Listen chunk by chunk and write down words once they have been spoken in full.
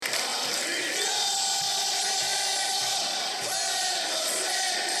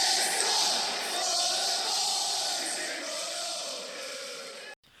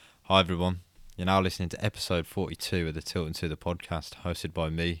Hi everyone, you're now listening to episode 42 of the Tilton 2 the podcast, hosted by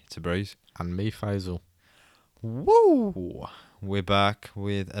me, Tabriz. And me, Faisal. Woo! We're back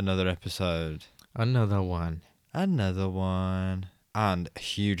with another episode. Another one. And a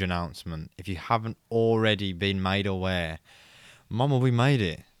huge announcement. If you haven't already been made aware, Mama, we made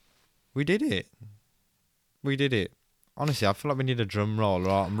it. We did it. Honestly, I feel like we need a drum roll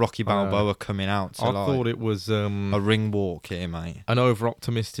or Rocky Balboa coming out to I thought it was a ring walk here, mate. an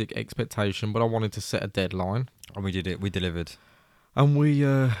over-optimistic expectation, but I wanted to set a deadline. And we did it. We delivered. And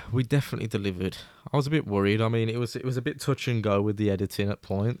we definitely delivered. I was a bit worried. I mean, it was a bit touch and go with the editing at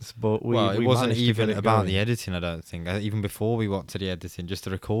points, but it we wasn't managed to even get it about going. the editing, I don't think. Even before we got to the editing, just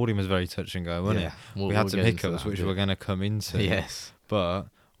the recording was very touch and go, wasn't it? We had some hiccups, which we're going to come into. Yes. But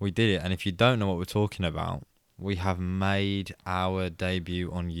we did it. And if you don't know what we're talking about, we have made our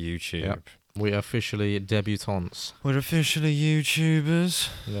debut on YouTube. Yep. We are officially debutantes. We're officially YouTubers.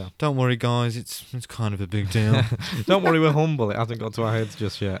 Yeah. Don't worry, guys. It's kind of a big deal. Don't worry, we're humble. It hasn't got to our heads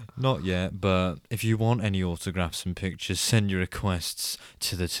just yet. Not yet, but if you want any autographs and pictures, send your requests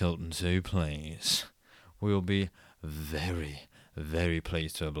to the Tilton 2, please. We'll be very, very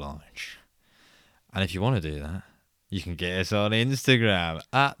pleased to oblige. And if you want to do that, you can get us on Instagram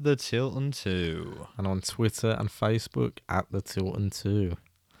at the Tilton 2. And on Twitter and Facebook at the Tilton 2.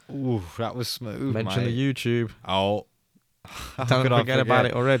 Ooh, that was smooth, Mention mate. the YouTube. Oh. Don't forget about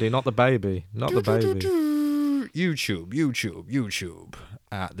it already. Not the baby. Not the baby. YouTube.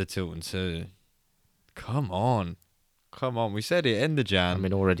 At the Tilton 2. Come on. We said it in the Jan. I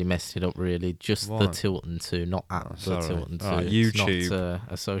mean, already messed it up, really. Just the What? Tilton 2, not at the sorry. Tilton 2. Alright, It's YouTube. not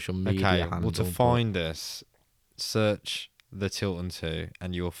a social media Okay, handle. well, to but- find us, search the Tilton 2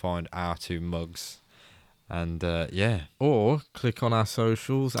 and you'll find our two mugs. And yeah. Or click on our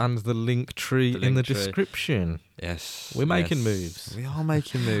socials and the link tree in the link tree. description. Yes. We're making yes. moves. We are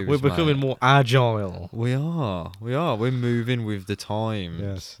making moves. We're becoming mate. more agile. We are. We're moving with the times.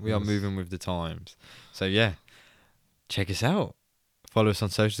 Yes, We are yes. moving with the times. So yeah, check us out. Follow us on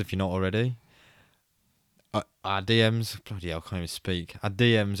socials if you're not already. Our DMs, bloody hell, I can't even speak. Our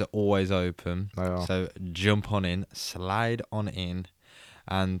DMs are always open. They are. So jump on in, slide on in.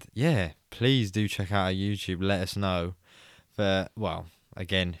 And yeah, please do check out our YouTube. Let us know.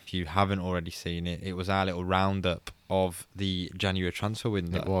 Again, if you haven't already seen it, it was our little roundup of the January transfer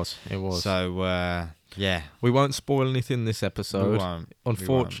window. It was. So, yeah. We won't spoil anything this We episode. won't.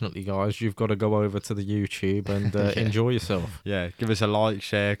 Unfortunately, guys, you've got to go over to the YouTube and Yeah. enjoy yourself. Yeah, give us a like,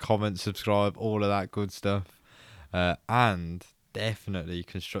 share, comment, subscribe, all of that good stuff. And definitely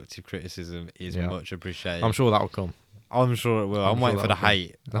constructive criticism is Yeah. much appreciated. I'm sure that'll come. I'm sure it will. I'm I'm waiting sure for the that'll come.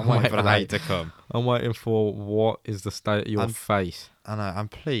 hate. I'm waiting for the hate to come. I'm waiting for what is the state of your I'm- face. I know, and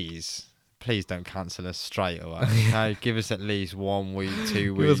please don't cancel us straight away. Okay? Give us at least 1 week,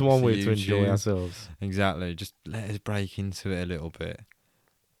 2 weeks. Give us 1 of week to enjoy YouTube. ourselves. Exactly. Just let us break into it a little bit.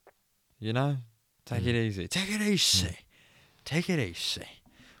 You know? Take it easy. Take it easy.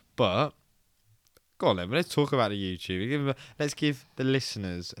 But, go on then. Let's talk about the YouTube. Let's give the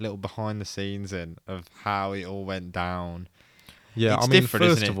listeners a little behind the scenes in of how it all went down. Yeah, It's I mean, different,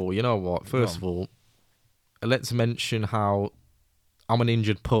 first isn't of it? all, you know what? First of all, let's mention how I'm an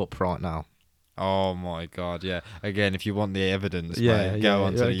injured pup right now. Oh my God, yeah. Again, if you want the evidence, mate, go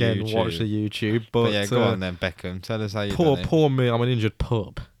onto the again, YouTube. watch the YouTube. But But yeah, go on then, Beckham. Tell us how you done it. poor me, I'm an injured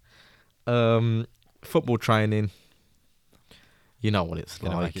pup. Football training. You know what it's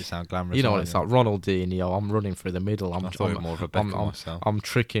Gonna like. make it sound glamorous. You know what aren't it's like. Ronaldinho. I'm running through the middle. I thought you were more of a Beckham myself. I'm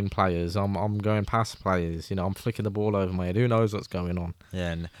tricking players. I'm going past players. You know, I'm flicking the ball over my head. Who knows what's going on?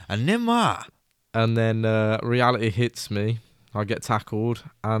 Yeah, and Neymar. And then reality hits me. I get tackled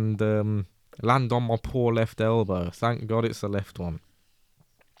and land on my poor left elbow. Thank God it's the left one.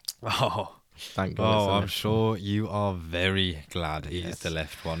 Oh, Thank God it's the I'm left sure you are very glad it is Yes. the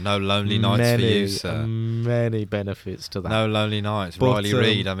left one. No lonely one. nights for you, sir. Many benefits to that. No lonely nights. But, Riley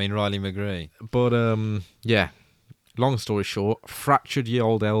McGree. But yeah. Long story short, fractured your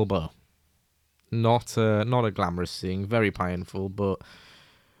old elbow. Not a glamorous thing. Very painful, but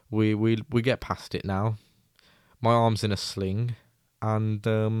we get past it now. My arm's in a sling, and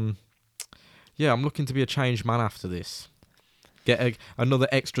yeah, I'm looking to be a changed man after this. Get another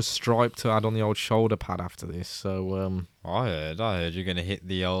extra stripe to add on the old shoulder pad after this. So I heard you're going to hit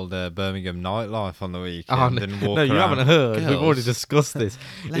the old Birmingham nightlife on the oh, weekend and walk no, you around. haven't heard. We've Girls. already discussed this.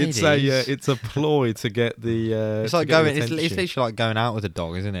 Ladies. It's a ploy to get the. It's to like get the going. It's attention. literally like going out with a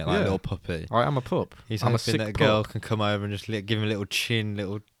dog, isn't it? Like a Yeah. little puppy. I am a pup. He's I'm a hoping sick that a pup. girl can come over and just give him a little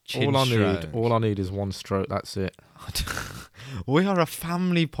chin All I need is one stroke. That's it. We are a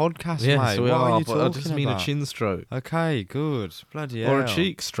family podcast, Yes, mate. we What are. are you But talking I just mean about? a chin stroke Okay, good. Bloody hell. or a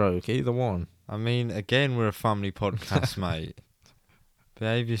cheek stroke. Either one. I mean, again, we're a family podcast, mate.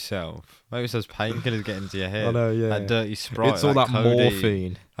 Behave yourself. Maybe it's those painkillers getting into your head. I know. Yeah. That dirty Sprite. It's all that codeine.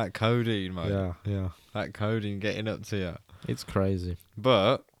 morphine. That codeine, mate. Yeah. Yeah. That codeine getting up to you. It's crazy.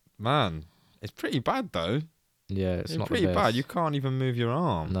 But, man, it's pretty bad, though. Yeah, it's not pretty the bad. best. You can't even move your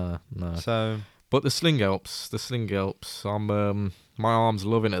arm. No. So, But the sling helps. My arm's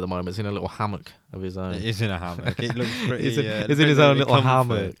loving it at the moment. It's in a little hammock of his own. it is in a hammock. It looks pretty... It's in pretty his own really little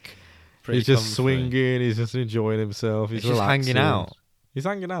comfy. hammock. Pretty He's just comfy. swinging. He's just enjoying himself. He's It's just relaxing. hanging out. He's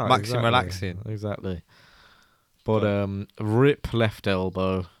hanging out. Maxim exactly. relaxing. Exactly. But rip left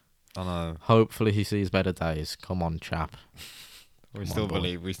elbow. I know. Hopefully he sees better days. Come on, chap. We Come still on, boy.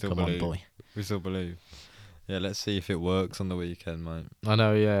 believe. We still Come believe. on, boy. We still believe. Yeah, let's see if it works on the weekend, mate. I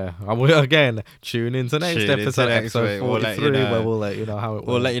know, yeah. I will again tune into next Tune into episode, next episode week. We'll let you 43, know. where we'll let you know how it works.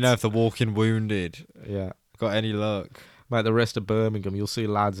 We'll let you know if the walking wounded Yeah. got any luck. Mate, the rest of Birmingham, you'll see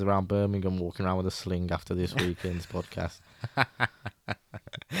lads around Birmingham walking around with a sling after this weekend's podcast.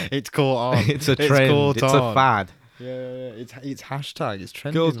 It's caught on. It's a trend. Caught It's on. a fad. Yeah. It's hashtag. It's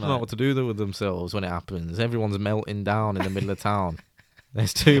trending, Girls mate. don't know what to do with themselves when it happens. Everyone's melting down in the middle of town.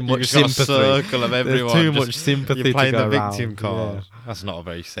 There's too much You've got a sympathy. circle of everyone. There's too just- much sympathy You're playing to go the victim around. card. Yeah. That's not a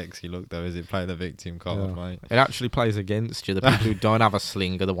very sexy look, though, is it? Playing the victim card, Yeah. mate. It actually plays against you. The people who don't have a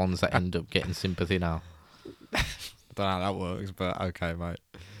sling are the ones that end up getting sympathy now. I don't know how that works, but okay, mate.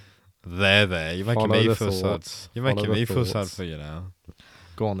 There. You're making Follow me the feel sad. thoughts. You're Follow making the me feel sad thoughts. for you now.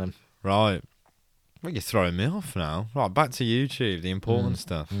 Go on then. Right. Well, you're throwing me off now. Right, back to YouTube, the important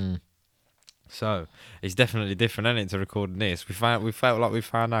stuff. So, it's definitely different, isn't it, to recording this? We felt like we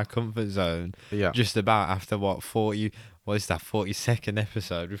found our comfort zone Yeah. just about after, 42nd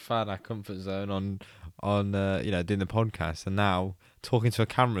episode. We found our comfort zone on doing the podcast, and now talking to a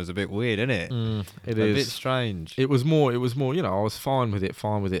camera is a bit weird, isn't it? It A is. bit strange. It was more, I was fine with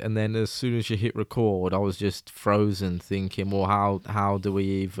it. And then as soon as you hit record, I was just frozen thinking, well, how do we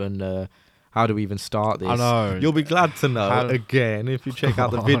even start this? I know. You'll be glad to know, again, if you check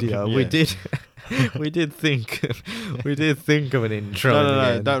out the video, we Yeah. did we did think of an intro. in the No,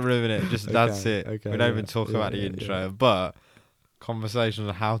 end. don't ruin it. Just that's Okay, it. okay, We don't yeah, even talk yeah, about the yeah, intro, yeah. but conversation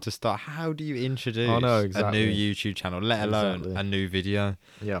on how to start. How do you introduce I know, a exactly. new YouTube channel, let alone Exactly. a new video?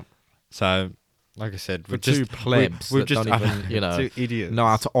 Yeah. So, like I said, For we're two just plebs we've that just don't even, two idiots. know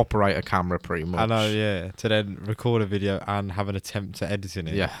how to operate a camera pretty much. I know, yeah. To then record a video and have an attempt at editing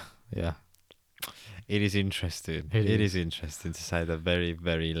it. Yeah. It is interesting. It It is. is interesting to say the very,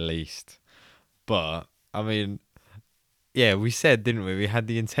 very least. But, I mean, yeah, we said, didn't we? We had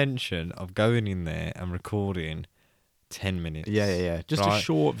the intention of going in there and recording 10 minutes. Yeah. Just a Right.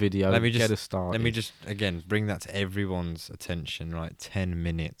 short video. Let me get just- us started. Let me just, again, bring that to everyone's attention, right? 10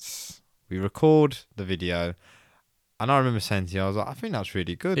 minutes. We record the video. And I remember saying to you, I was like, I think that's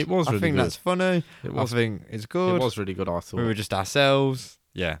really good. It was I really think good. that's funny. It I was. think it's It good. was really good. I thought. We were just ourselves.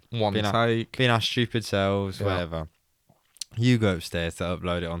 Yeah. One being a- take. Being our stupid selves, Yeah. whatever. You go upstairs to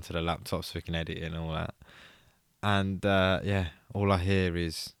upload it onto the laptop so we can edit it and all that. And, all I hear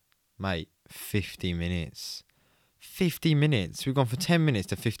is, mate, 50 minutes. 50 minutes. We've gone from 10 minutes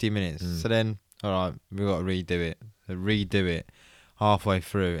to 50 minutes. Mm. So then, all right, we've got to redo it. Halfway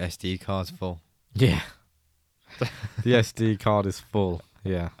through, SD card's full. Yeah. The SD card is full.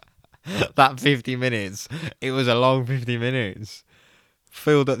 Yeah. That 50 minutes, it was a long 50 minutes.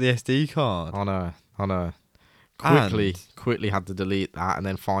 Filled up the SD card. I know. And- Quickly had to delete that and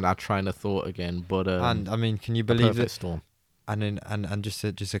then find our train of thought again. But And, I mean, can you a believe perfect it? storm. And just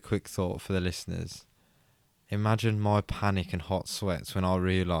a quick thought for the listeners. Imagine my panic and hot sweats when I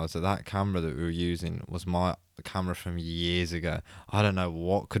realised that camera that we were using was my camera from years ago. I don't know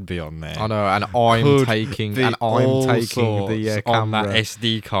what could be on there. I know, and I'm Could taking be the all sorts camera. on that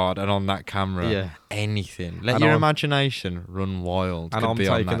SD card and on that camera. Yeah. Anything. Let And your I'm- imagination run wild. And Could I'm be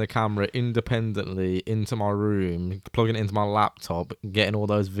on taking that. the camera independently into my room, plugging it into my laptop, getting all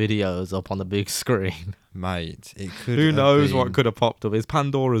those videos up on the big screen. Mate, it could. Who have knows been- what could have popped up? It's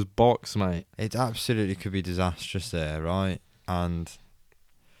Pandora's box, mate. It absolutely could be disastrous there, right? And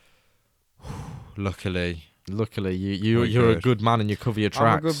luckily, Luckily, We're you're a good. good man and you cover your I'm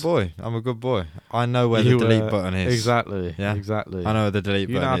a tracks. good boy. I'm a good boy. I know where You, the delete button is. Exactly. Yeah? Exactly. I know where the delete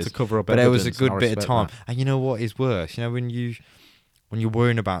You know button how is. to cover up But there was a evidence, and good I bit of respect time. that. And you know what is worse? You know when you're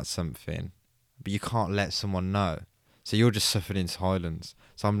worrying about something, but you can't let someone know, so you're just suffering in silence.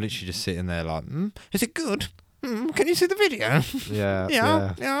 So I'm literally just sitting there like, is it good? Can you see the video?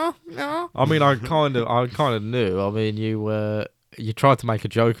 Yeah. yeah. I mean, I kind of knew. I mean, you tried to make a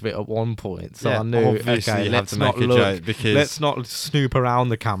joke of it at one point, so Yeah, I knew, obviously okay, you have let's to not make a look, joke because let's not snoop around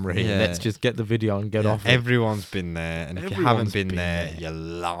the camera here. Yeah. Let's just get the video and get off it. everyone's been there, and if you Everyone's haven't been been there, there. you're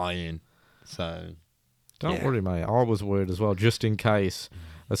lying. So Don't yeah. worry, mate. I was worried as well, just in case,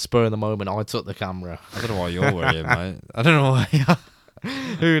 a spur of the moment, I took the camera. I don't know why you're worrying, mate. I don't know why.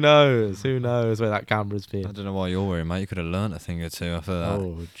 Who knows? Who knows where that camera's I been? don't know why you're worrying, mate. You could have learnt a thing or two after that.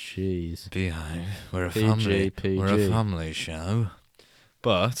 Oh, jeez. Behave. We're a PG, family. PG. We're a family show.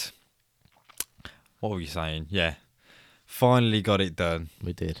 But what were you saying? Yeah. Finally got it done.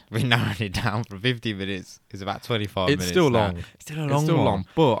 We did. We narrowed it down from 50 minutes. It's about 25 minutes. It's still now. long. It's still a long It's still one. long,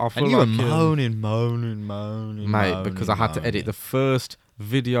 but I feel And you like were moaning, mate, because I had to edit the first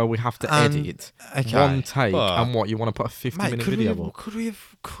video we have to edit. Okay, One take, but- and what you want to put a 50-minute could video we, up?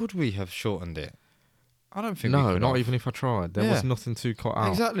 could we have shortened it? I don't think we No, could not have. even if I tried. There Yeah. was nothing to cut out.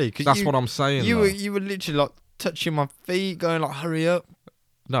 Exactly. 'Cause That's you, what I'm saying. you though. were literally like touching my feet, going like, "Hurry up!"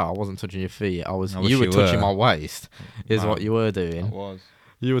 No, I wasn't touching your feet. I wish You were you touching were. my waist. Is No. what you were doing. was.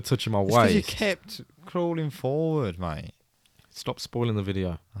 You were touching my It's because you waist. kept crawling forward, mate. Stop spoiling the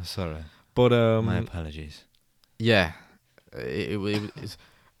video. I'm sorry. But My apologies. yeah, it's,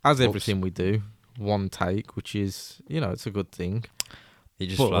 as everything we do, one take, which is it's a good thing. It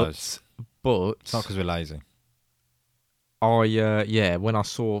just But flows. but It's not because we're lazy. when I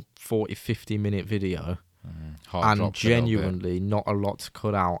saw 40-50 minute video Heart and dropped a little bit. genuinely not a lot to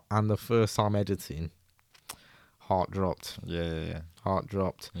cut out, and the first time editing, heart dropped. Yeah. Heart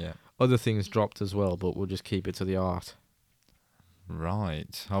dropped. Yeah. Other things dropped as well, but we'll just keep it to the art.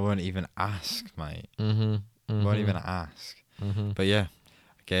 Right. I won't even ask, mate. Mm-hmm. Won't even ask. Mm-hmm. But yeah,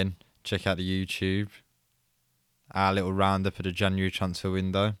 again, check out the YouTube. Our little roundup of the January transfer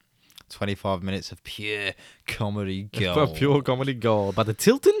window. 25 minutes of pure comedy gold. Pure comedy gold by the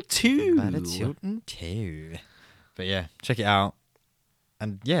Tilton 2. By the Tilton 2. But yeah, check it out.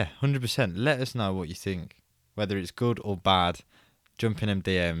 And yeah, 100%. Let us know what you think. Whether it's good or bad. Jump in them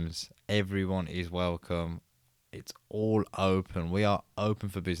DMs. Everyone is welcome. It's all open. We are open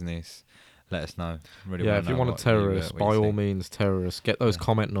for business. Let us know. Really Yeah, wanna if you know want a what terrorist, what by you all think. means, terrorist. Get those Yeah.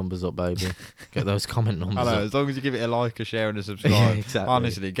 comment numbers up, baby. Get those comment numbers I know, up. as long as you give it a like, a share, and a subscribe. Yeah, exactly.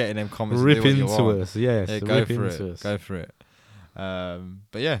 Honestly, getting them comments. Rip and do what you into want. us, yes. Yeah, go rip for into it. us. Go for it.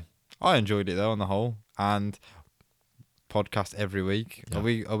 But yeah, I enjoyed it though on the whole. And podcast every week. Yeah.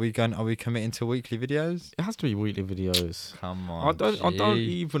 Are we committing to weekly videos? It has to be weekly videos. Come on. I don't gee.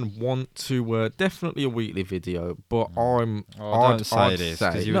 even want to. Definitely a weekly video, but Oh, don't say this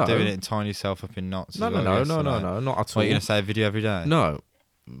because you were doing it and tying yourself up in knots. No, as no, well no, no, no, yesterday. no, not at What, all. you're gonna say a video every day? No,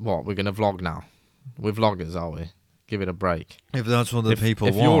 what we're gonna vlog now? We're vloggers, are we? Give it a break. If that's what the people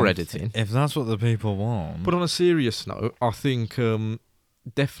if want. you're editing. If that's what the people want. But on a serious note, I think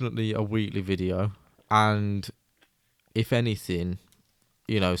definitely a weekly video, and if anything,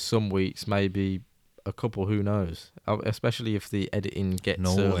 some weeks maybe a couple. Who knows? Especially if the editing gets.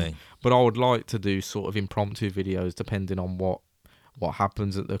 No way. But I would like to do sort of impromptu videos, depending on what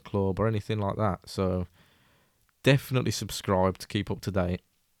happens at the club or anything like that. So definitely subscribe to keep up to date.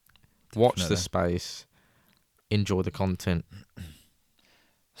 Watch the Definitely. space. Enjoy the content.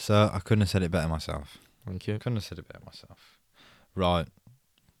 So I couldn't have said it better myself. Thank you. Couldn't have said it better myself. Right.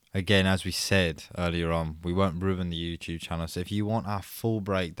 Again, as we said earlier on, we won't ruin the YouTube channel. So if you want our full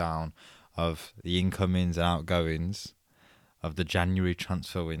breakdown of the incomings and outgoings of the January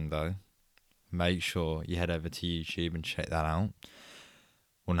transfer window, make sure you head over to YouTube and check that out.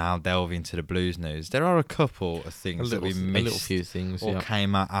 We'll now delve into the Blues news. There are a couple of things that we A little missed few things. or Yeah.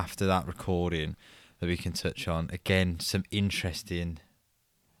 came out after that recording that we can touch on. Again, some interesting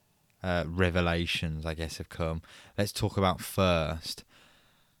revelations, I guess, have come. Let's talk about first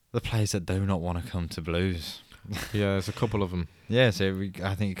the players that do not want to come to Blues. Yeah, there's a couple of them. Yeah, so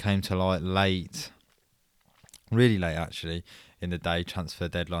I think it came to light late, really late actually, in the day, transfer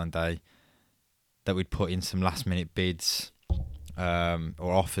deadline day, that we'd put in some last minute bids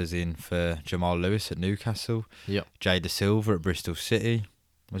or offers in for Jamal Lewis at Newcastle. Yep. Jay Da Silva at Bristol City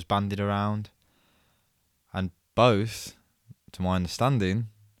was bandied around. And both, to my understanding,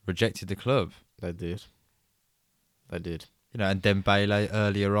 rejected the club. They did. And Dembele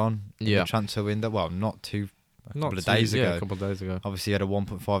earlier on in Yeah. the transfer window. Well, a couple of too- days ago. Yeah, a couple of days ago. Obviously, he had a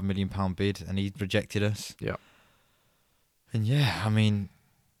 £1.5 million bid and he rejected us. Yeah. And yeah, I mean,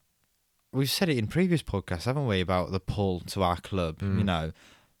 we've said it in previous podcasts, haven't we, about the pull to our club. Mm.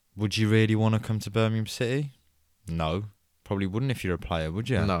 Would you really want to come to Birmingham City? No. Probably wouldn't if you're a player, would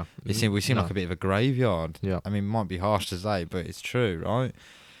you? No. We seem No. like a bit of a graveyard. Yeah. I mean, it might be harsh to say, but it's true, right?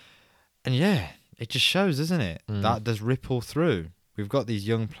 And yeah, it just shows, doesn't it? Mm. That does ripple through. we've got these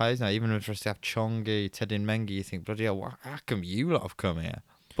young players now. Even if we have Chongi, Teddy Mengi, you think, bloody hell, how come you lot have come here?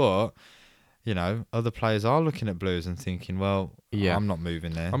 But, you know, other players are looking at Blues and thinking, well, Yeah. I'm not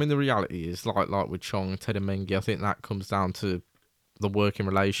moving there. I mean, the reality is, like with Chong, Tedamengi, I think that comes down to the working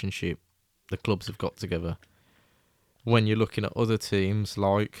relationship the clubs have got together. When you're looking at other teams,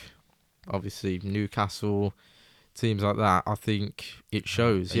 like, obviously, Newcastle, teams like that, I think it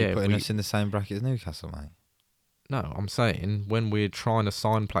shows, Are yeah. you putting us in the same bracket as Newcastle, mate? No, I'm saying, when we're trying to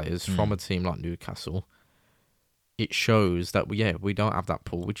sign players from a team like Newcastle, it shows that, we don't have that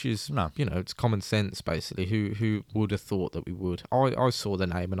pool, which is, No. you know, it's common sense, basically. Who would have thought that we would? I saw the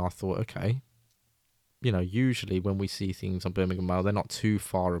name and I thought, okay, you know, usually when we see things on Birmingham Mail, they're not too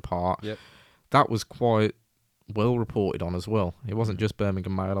far apart. Yep. That was quite well reported on as well. It wasn't just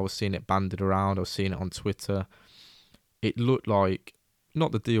Birmingham Mail. I was seeing it banded around. I was seeing it on Twitter. It looked like,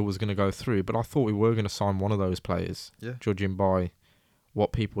 not the deal was going to go through, but I thought we were going to sign one of those players, Yeah. judging by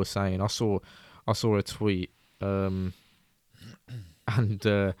what people were saying. I saw a tweet, and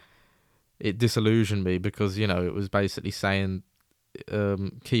it disillusioned me because, you know, it was basically saying,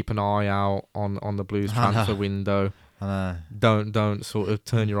 keep an eye out on the Blues transfer window. I know. Don't sort of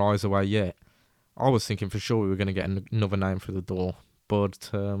turn your eyes away yet. I was thinking for sure we were going to get another name through the door, but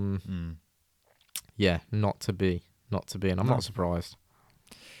yeah, not to be, and I'm not surprised.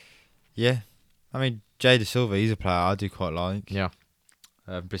 Yeah. I mean, Jay De Silva, he's a player I do quite like. Yeah.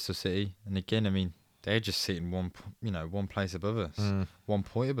 Bristol City. And again, I mean, they're just sitting one place above us. 1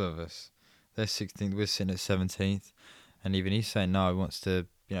 point above us. They're 16th, we're sitting at 17th. And even he's saying no, he wants to,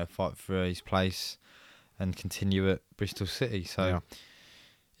 you know, fight for his place and continue at Bristol City. So,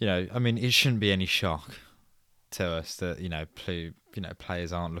 you know, I mean, it shouldn't be any shock to us that, you know,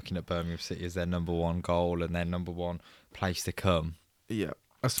 players aren't looking at Birmingham City as their number one goal and their number one place to come. Yeah.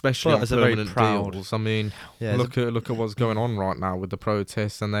 Especially on permanent deals. I mean, look at what's going on right now with the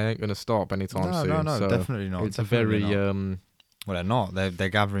protests, and they ain't going to stop anytime soon. No, so definitely not. It's definitely a very not. Well, they're not. They're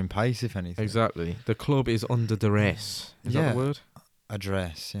gathering pace, if anything. Exactly. The club is under duress. Is that the word?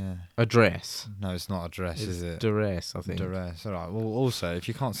 Address, yeah. Address. No, it's not address, is it? Duress, I think. Duress. All right. Well, also, if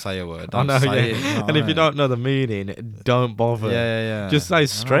you can't say a word, I don't know, say yeah. it. You know And if you don't know the meaning, don't bother. Yeah. Just say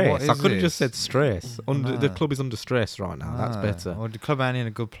stress. I could have just said said stress. The club is under stress right now. That's better. Well, the club ain't in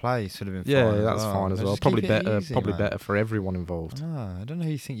a good place. Would have been Yeah, fine. that's fine as well. Just Probably keep it better. easy, Probably man. better for everyone involved. I don't know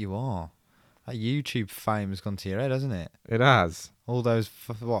who you think you are. That YouTube fame has gone to your head, hasn't it? It has. All those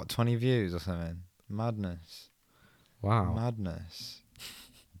 20 views or something. Madness. Wow. Madness.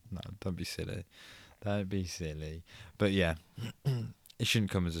 No, don't be silly. Don't be silly. But yeah, it shouldn't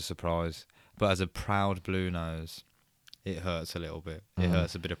come as a surprise. But as a proud Blue Nose, it hurts a little bit. It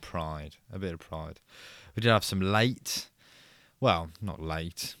hurts a bit of pride. We did have some well, not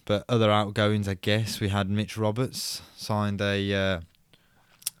late, but other outgoings, I guess. We had Mitch Roberts signed another,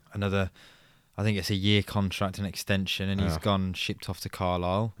 I think it's a year contract, an extension, and he's gone shipped off to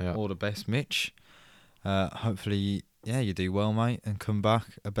Carlisle. Yeah. All the best, Mitch. Hopefully, you do well, mate, and come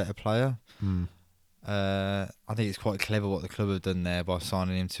back a better player. I think it's quite clever what the club have done there by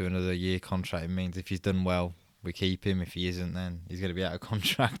signing him to another year contract. It means if he's done well, we keep him. If he isn't, then he's going to be out of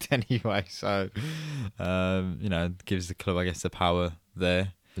contract anyway. So, you know, gives the club, I guess, the power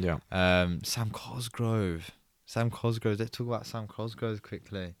there. Yeah. Sam Cosgrove. Let's talk about Sam Cosgrove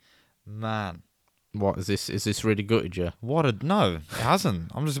quickly. Man. What is this? Is this really gutted you? No, it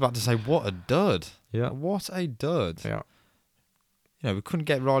hasn't. I'm just about to say, what a dud. Yeah. What a dud. Yeah. You know, we couldn't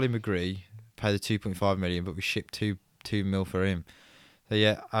get Riley McGree, pay the 2.5 million, but we shipped 2 mil for him. So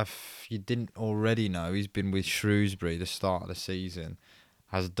yeah, if you didn't already know, he's been with Shrewsbury the start of the season.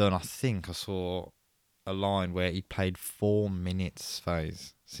 Has done, I think I saw a line where he played 4 minutes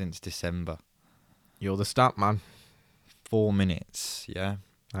phase since December. You're the stat man. 4 minutes, yeah.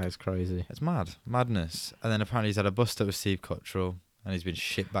 That is crazy. It's madness. And then apparently he's had a bust up with Steve Cottrell and he's been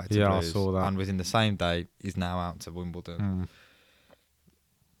shipped back to Yeah, Blues. I saw that. And within the same day, he's now out to Wimbledon.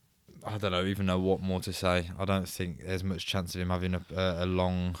 I don't even know what more to say. I don't think there's much chance of him having a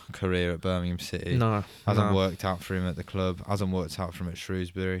long career at Birmingham City. No. Hasn't worked out for him at the club. Hasn't worked out for him at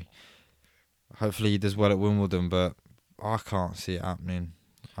Shrewsbury. Hopefully he does well at Wimbledon, but I can't see it happening.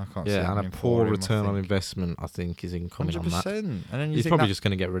 I can't see it happening. And a poor return on investment, I think, is incoming 100%. on that. And then He's probably just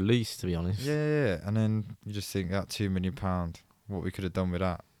going to get released, to be honest. Yeah. And then you just think that £2 million, what we could have done with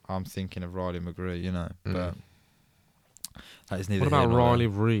that. I'm thinking of Riley McGree, you know. But that is neither. What about here nor Riley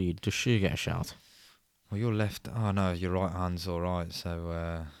there. Reid? Does she get a shout? Well, your left. Oh no, your right hand's all right.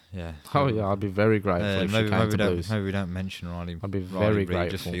 So yeah. Oh yeah, I'd be very grateful if she came to Blues. Maybe we don't mention Riley. I'd be Riley very Reid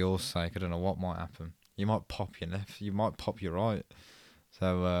grateful. just for your sake. I don't know what might happen. You might pop your left. You might pop your right.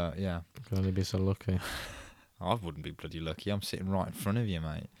 So yeah. Can only be so lucky. I wouldn't be bloody lucky. I'm sitting right in front of you,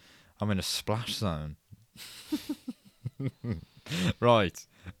 mate. I'm in a splash zone. Right.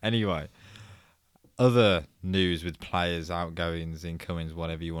 Anyway, other news with players, outgoings, incomings,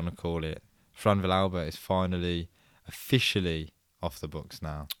 whatever you want to call it. Fran Villalba is finally officially off the books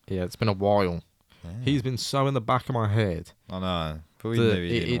now. Yeah, it's been a while. Yeah. He's been so in the back of my head. I know, but we knew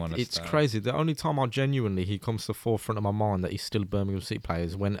he didn't want to It's stay. crazy. The only time he comes to the forefront of my mind that he's still a Birmingham City player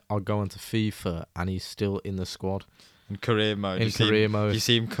is when I go onto FIFA and he's still in the squad. In career mode. Mode. You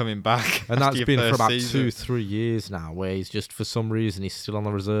see him coming back. And that's been for about season. 2-3 years now, where he's just, for some reason, he's still on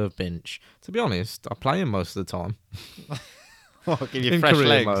the reserve bench. To be honest, I play him most of the time. What, give you In fresh career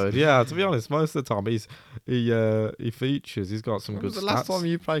legs? mode, yeah. To be honest, most of the time he features. He's got some When good was the stats. last time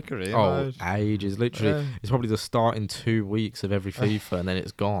you played career Oh, mode? ages. Literally, Yeah. it's probably the start in 2 weeks of every FIFA, and then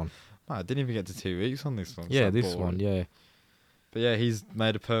it's gone. Man, I didn't even get to 2 weeks on this one. Yeah, so this boring. one, yeah. But yeah, he's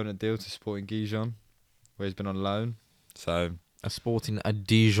made a permanent deal to Sporting Gijon, where he's been on loan. So, A Sporting a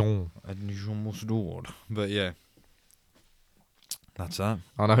Dijon. a Dijon must do. But yeah, that's that.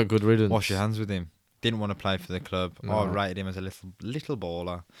 I know, good riddance. Wash your hands with him. Didn't want to play for the club. No. I rated him as a little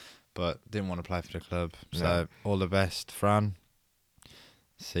baller, but didn't want to play for the club. So No. all the best, Fran.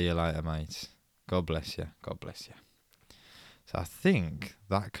 See you later, mate. God bless you. God bless you. So I think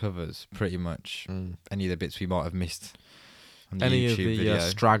that covers pretty much any of the bits we might have missed on the Any YouTube of the video.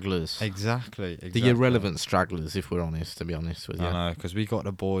 stragglers. Exactly. The irrelevant stragglers, if we're honest, to be honest with you. I know, because we got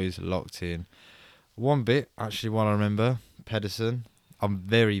the boys locked in. One bit, actually, one I remember, Pedersen. I'm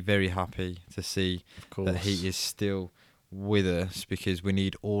very, very happy to see Of course. that he is still with us, because we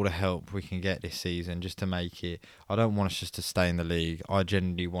need all the help we can get this season just to make it. I don't want us just to stay in the league. I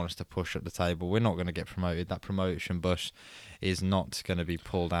genuinely want us to push up the table. We're not going to get promoted. That promotion bus is not going to be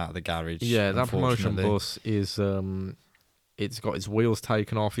pulled out of the garage. Yeah, that promotion unfortunately. bus is it's got its wheels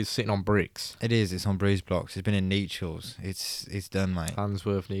taken off. It's sitting on bricks. It is. It's on breeze blocks. It's been in Nechel's. It's done, mate.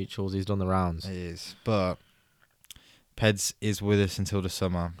 Handsworth, Nechel's, he's done the rounds. It is. But Peds is with us until the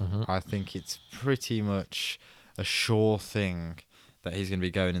summer. Mhm. I think it's pretty much a sure thing that he's going to be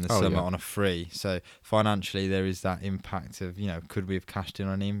going in the Oh, summer yeah. on a free. So financially, there is that impact of, could we have cashed in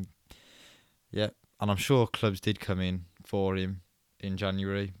on him? Yeah. And I'm sure clubs did come in for him in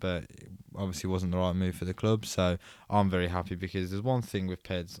January, but it obviously wasn't the right move for the club. So I'm very happy, because there's one thing with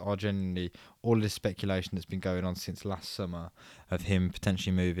Peds. I genuinely, all of the speculation that's been going on since last summer of him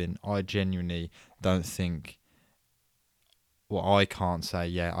potentially moving, I genuinely don't think. Well, I can't say,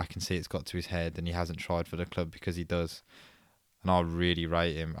 yeah, I can see it's got to his head and he hasn't tried for the club, because he does. And I really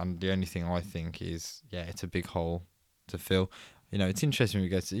rate him. And the only thing I think is, yeah, it's a big hole to fill. It's interesting when we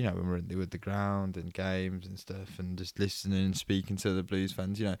go to, when we're with the ground and games and stuff and just listening and speaking to the Blues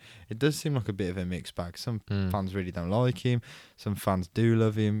fans, it does seem like a bit of a mixed bag. Some fans really don't like him. Some fans do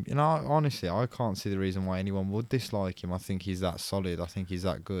love him. Honestly, I can't see the reason why anyone would dislike him. I think he's that solid. I think he's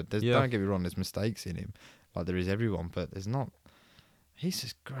that good. Yeah. Don't get me wrong, there's mistakes in him, like there is everyone, but there's not. He's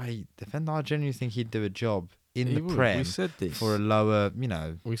just great defender. I genuinely think he'd do a job in He the would. Prem We said this. for a lower,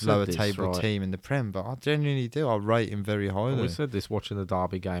 We said lower this, table right. team in the Prem. But I genuinely do. I rate him very highly. We said this watching the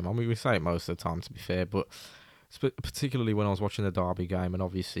Derby game. I mean, we say it most of the time, to be fair, but particularly when I was watching the Derby game, and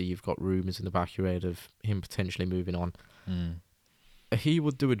obviously you've got rumours in the back of your head of him potentially moving on. He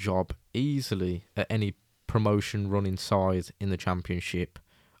would do a job easily at any promotion running side in the Championship,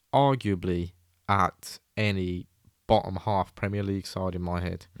 arguably at any bottom half Premier League side in my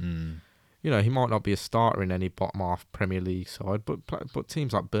head. He might not be a starter in any bottom half Premier League side, but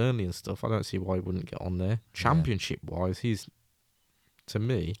teams like Burnley and stuff, I don't see why he wouldn't get on there. Championship wise, he's, to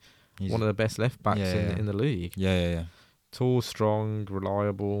me, He's one of the best left backs Yeah. in the league. Yeah. Tall, strong,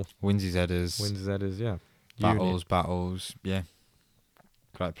 reliable, Wins his headers. wins his headers, yeah. Unit. Battles. Yeah.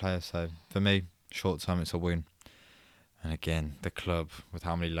 Great player. So for me, short term, it's a win. And again, the club, with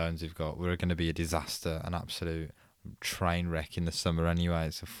how many loans they've got, we're going to be a disaster, an absolute train wreck in the summer anyway.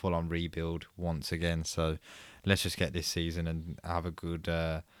 It's a full-on rebuild once again. So let's just get this season and have a good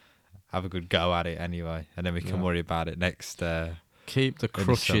go at it anyway, and then we can worry about it next. Keep the in the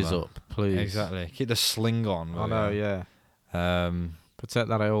crutches summer. up, please. Exactly. Keep the sling on. I know, yeah. Protect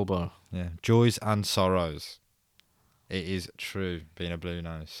that elbow. Yeah. Joys and sorrows. It is true, being a Blue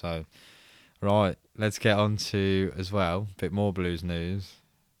Nose. So, right, let's get on to, as well, a bit more Blues news.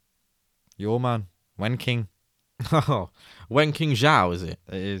 Your man, Wen King. Oh, Wen King Zhao, is it?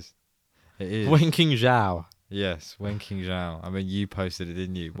 It is. It is. Wen King Zhao. Yes, Wen King Zhao. I mean, you posted it,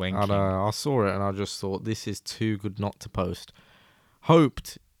 didn't you? Wen I King. know. I saw it and I just thought, this is too good not to post.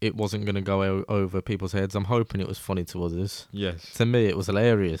 Hoped it wasn't going to go over people's heads. I'm hoping it was funny to others. Yes. To me, it was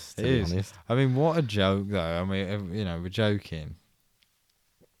hilarious, to It be is. honest. I mean, what a joke, though. I mean, we're joking.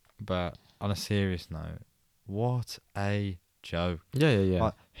 But on a serious note, What a joke. Yeah.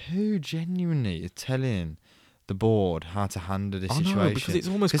 Like, who genuinely is telling the board how to handle this I situation? know, because it's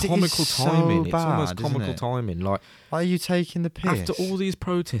almost 'Cause it is comical so timing. It's almost bad, isn't comical it? timing. Like, Are you taking the piss? after all these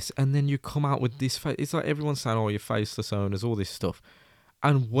protests, and then you come out with this face. It's like everyone's saying, "Oh, you're faceless owners," all this stuff.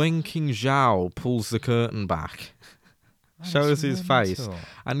 And Wen King Zhao pulls the curtain back, Man, shows it's his face, mental.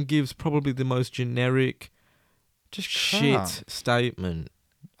 and gives probably the most generic Just shit crap. statement.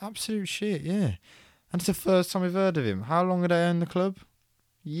 Absolute shit, yeah. And it's the first time we've heard of him. How long had they owned the club?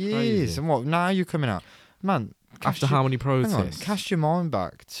 Years. Crazy. And what, now you're coming out? Man, After how many hang on, protests? cast your mind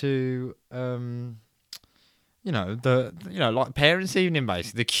back to, like parents' evening,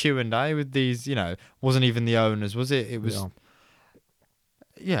 basically, the Q&A with these, wasn't even the owners, was it? It was,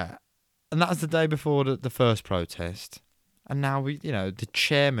 yeah. And that was the day before the first protest. And now the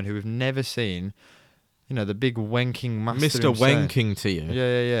chairman, who we've never seen, the big wanking master Mr. himself. Wanking to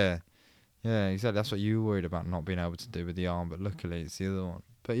you. Yeah, exactly. That's what you were worried about not being able to do with the arm, but luckily it's the other one.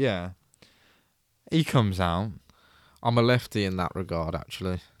 But yeah, he comes out. I'm a lefty in that regard,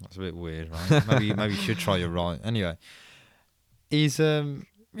 actually. That's a bit weird, right? maybe you should try your right. Anyway, he's like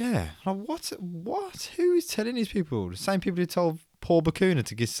what? Who is telling these people? The same people who told Paul Bacuna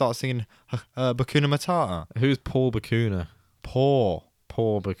to start singing Bacuna Matata. Who's Paul Bacuna? Paul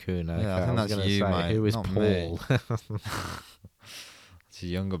Bacuna. Yeah, Okay, I think was that's gonna you, say, mate, Who is not Paul? It's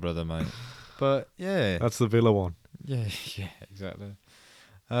your younger brother, mate. But yeah, That's the Villa one. yeah, exactly.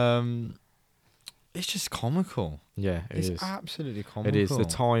 It's just comical. Yeah, It's is. absolutely comical. It is the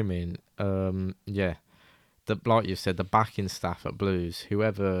timing. Yeah, like you said, the backing staff at Blues,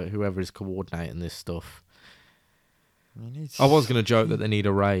 whoever is coordinating this stuff. I was gonna joke that they need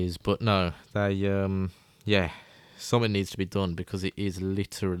a raise, but no, they something needs to be done, because it is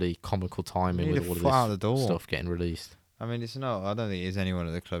literally comical timing Need with a all foot out the of door. this stuff getting released. I mean, it's not. I don't think it is anyone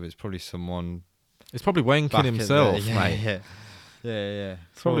at the club. It's probably someone It's probably wanking back himself, at the, mate. Yeah.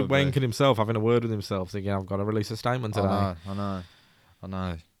 It's probably wanking himself, having a word with himself, thinking, I've got to release a statement today. I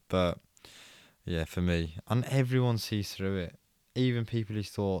know. But yeah, for me, and everyone sees through it. Even people who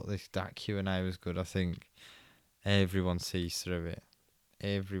thought that Q&A was good, I think everyone sees through it.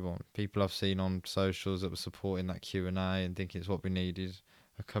 Everyone, people I've seen on socials that were supporting that Q&A and thinking it's what we needed,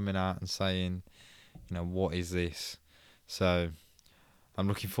 are coming out and saying, what is this? So I'm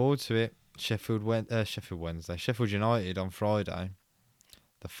looking forward to it. Sheffield Wednesday, Sheffield United on Friday,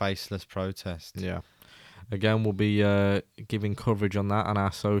 the faceless protest. Yeah. Again, we'll be giving coverage on that on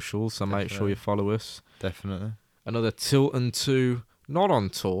our socials, so make sure you follow us. Definitely. Another Tilton 2 not on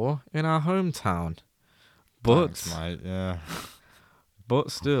tour in our hometown. But, Thanks, mate. Yeah.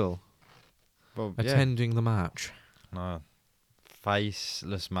 but still, Well, attending the match. No.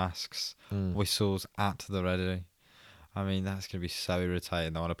 Faceless masks, Mm. whistles at the ready. I mean, that's going to be so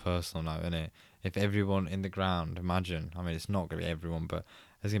irritating though, on a personal note, isn't it? If everyone in the ground, imagine, I mean, it's not going to be everyone, but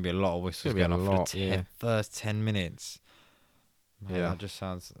there's going to be a lot of whistles Gonna going be a off lot, for the first 10 minutes. Man, Yeah. that just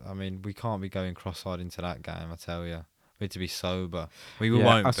sounds, I mean, we can't be going cross-eyed into that game, I tell you. We need to be sober. We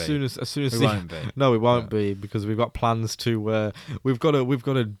won't as be. soon as We the- won't be. No, we won't be, because we've got plans to. We've got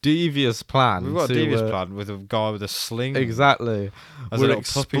a devious plan. We've got to, a devious plan with a guy with a sling. Exactly. As a little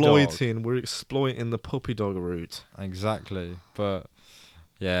puppy dog. We're exploiting the puppy dog route. Exactly. But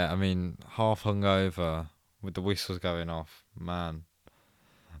yeah, I mean, half hungover with the whistles going off, man,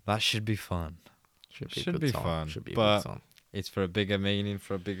 that should be fun. Should be fun. Should be a But good time. it's for a bigger meaning,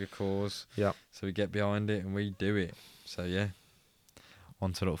 for a bigger cause. Yep. So we get behind it and we do it. So yeah,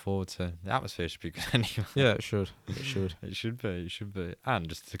 one to look forward to. The atmosphere should be good anyway. Yeah, it should. It should. It should be. And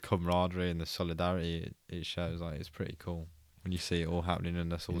just the camaraderie and the solidarity it shows, like, it's pretty cool when you see it all happening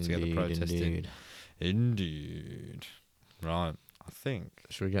and us all together protesting. Indeed. Right. I think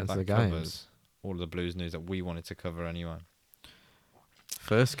Should we get into that the games? covers all of the Blues news that we wanted to cover anyway.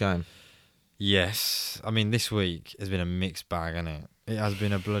 First game. Yes. I mean, this week has been a mixed bag, hasn't it? It has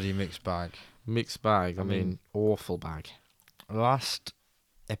been a bloody mixed bag. Mixed bag. I I mean, mean- awful bag. Last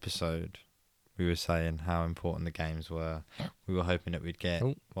episode, we were saying how important the games were. We were hoping that we'd get,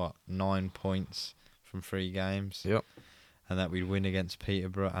 9 points from 3 games. Yep. And that we'd win against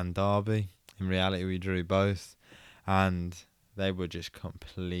Peterborough and Derby. In reality, we drew both. And they were just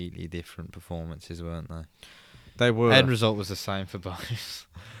completely different performances, weren't they? They were End result was the same for both.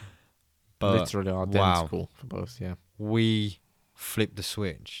 But literally identical for both, yeah. we flipped the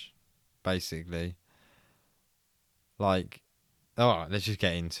switch, basically. Like, alright, let's just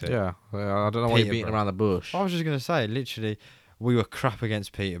get into it. Yeah. I don't know why you're beating Peterborough. around the bush. I was just going to say, literally, we were crap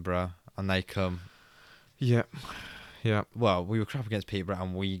against Peterborough and they come. Yeah. Yeah. Well, we were crap against Peterborough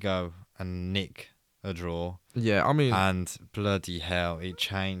and we go and nick a draw. Yeah, I mean, And bloody hell, it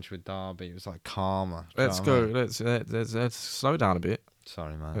changed with Derby. It was like karma. Do you let's know what I go. mean? Let's slow down a bit.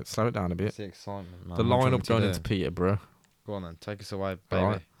 Sorry, man. Let's slow it down a bit. That's the excitement, man. The What do you want lineup me to going do? into Peterborough. Go on then, take us away, All baby.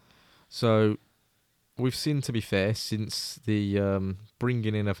 right. So, we've seen, to be fair, since the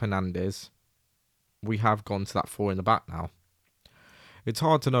bringing in of Hernandez, we have gone to that 4 in the back now. It's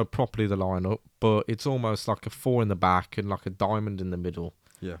hard to know properly the lineup, but it's almost like a 4 in the back and like a diamond in the middle.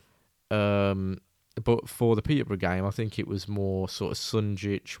 Yeah. But for the Peterborough game, I think it was more sort of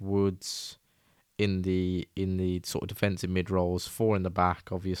Sunjic, Woods in the sort of defensive mid roles, 4 in the back,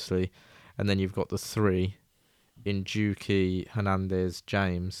 obviously, and then you've got the 3 in Dukey, Hernandez,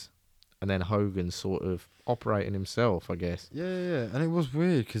 James, and then Hogan sort of operating himself, I guess. Yeah. And it was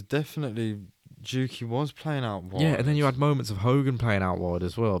weird because definitely Juki was playing out wide. Yeah, and then you had moments of Hogan playing out wide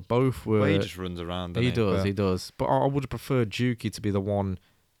as well. Both were. Well, he just runs around. He doesn't he does. But I would have preferred Dukey to be the one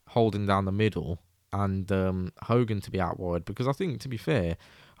holding down the middle and Hogan to be out wide, because I think, to be fair,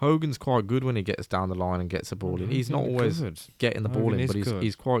 Hogan's quite good when he gets down the line and gets the ball in. He's not always getting the ball in, but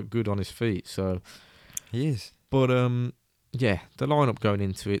he's quite good on his feet. So he is. But yeah, the lineup going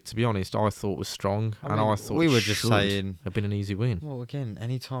into it, to be honest, I thought was strong, and I thought we were it just should saying have been an easy win. Well, again,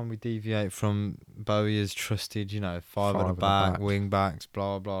 anytime we deviate from Bowier's trusted, 5 Five at the at the back, back. wing backs,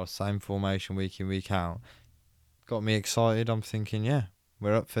 blah blah, same formation week in week out, got me excited. I'm thinking, yeah,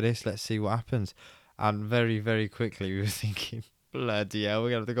 we're up for this. Let's see what happens. And very very quickly we were thinking, bloody hell, we're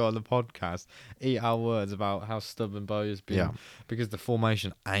gonna have to go on the podcast, eat our words about how stubborn Bowyer's been, because the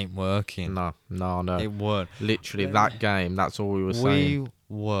formation ain't working. No. It weren't. Literally, that game, that's all we were saying.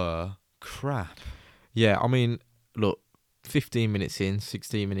 We were crap. Yeah, I mean, look, 15 minutes in,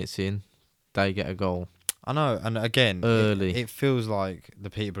 16 minutes in, they get a goal. I know, and again, Early. it feels like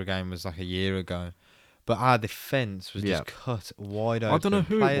the Peterborough game was like a year ago, but our defence was just cut wide open. I don't know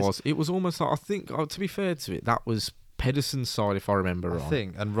who it was. It was almost like, I think, to be fair to it, that was Pedersen's side, if I remember right. I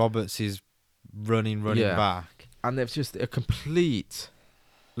think, and Roberts is running back. And there's just a complete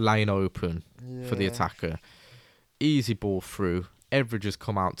lane open for the attacker. Easy ball through. Everidge has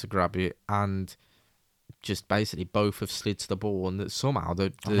come out to grab it, and just basically both have slid to the ball, and that somehow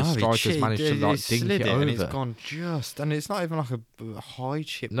the strikers managed to like dink it over. And it's gone and it's not even like a high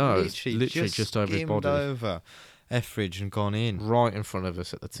chip. No, it's literally just over his body. Over Etheridge and gone in. Right in front of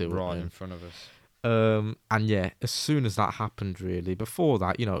us at the till. Right in front of us. And yeah, as soon as that happened, really, before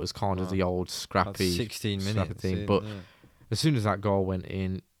that, it was kind of the old scrappy 16 minutes thing. In, but as soon as that goal went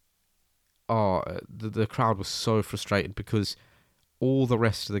in, the crowd was so frustrated, because all the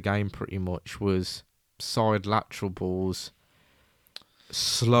rest of the game pretty much was side lateral balls,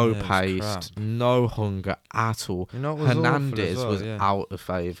 slow paced, no hunger at all. Hernandez was out of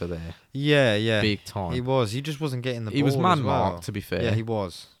favour there. Yeah. Big time. He was. He just wasn't getting the ball. He was man as well. marked, to be fair. Yeah, he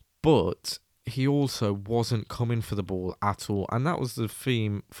was. But he also wasn't coming for the ball at all, and that was the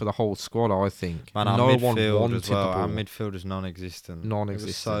theme for the whole squad, I think. Man, no one wanted wanted the ball. Our midfield is non-existent. It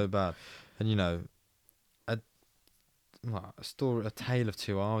was so bad. And a tale of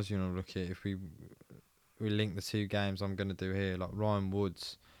two halves. Look at it. If we link the two games I'm going to do here, like Ryan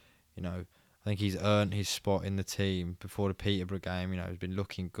Woods, I think he's earned his spot in the team before the Peterborough game. He's been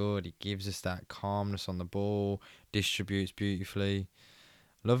looking good. He gives us that calmness on the ball, distributes beautifully,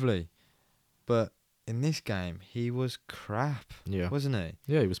 lovely. But in this game, he was crap, wasn't he?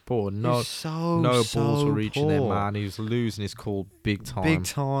 Yeah, he was poor. No balls were reaching poor. him, man. He was losing his cool big time. Big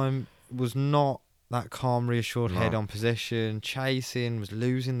time. Was not that calm, reassured head on possession. Chasing, was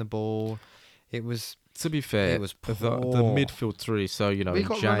losing the ball. It was... To be fair, it was poor. The midfield three, so,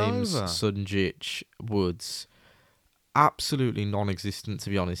 James, Sunjic, Woods, absolutely non-existent, to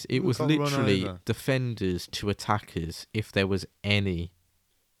be honest. It was literally defenders to attackers if there was any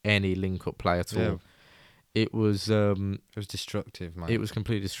link-up play at all. It was destructive, mate. It was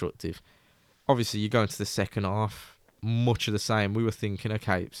completely destructive. Obviously, you go into the second half, much of the same. We were thinking,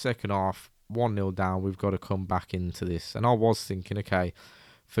 okay, second half, 1-0 down, we've got to come back into this. And I was thinking, okay,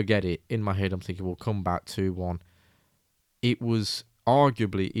 forget it. In my head, I'm thinking, we'll come back 2-1. It was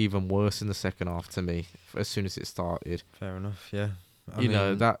arguably even worse in the second half to me, as soon as it started. Fair enough, yeah. I mean,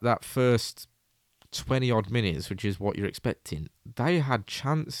 that first 20-odd minutes, which is what you're expecting, they had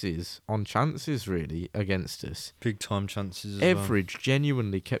chances on chances, really, against us. Big-time chances as Etheridge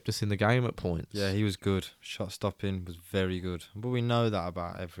genuinely kept us in the game at points. Yeah, he was good. Shot stopping was very good. But we know that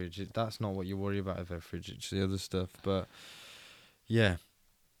about Etheridge. That's not what you worry about with Etheridge. It's the other stuff. But, yeah.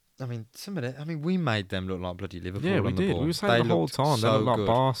 I mean, we made them look like bloody Liverpool on the ball. Yeah, we did. We were saying the whole time, they look like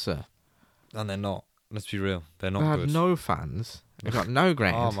Barca. And they're not. Let's be real. They're not good. They had no fans. They got no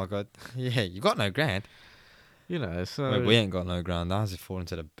ground. Oh, my God. Yeah, you got no ground. You know, so Well, we ain't got no ground. Ours is falling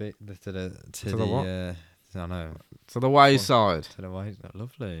to the bit to the what? I know, to the wayside. to the way.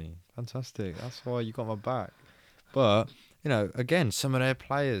 Lovely, fantastic. That's why you got my back. But you know, again, some of their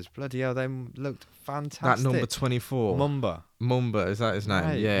players, bloody hell, they looked fantastic. That number 24, Mumba, is that his name?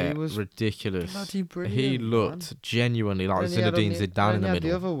 Mate, Yeah, he was ridiculous. bloody brilliant. He looked genuinely like Zinedine Zidane in the middle.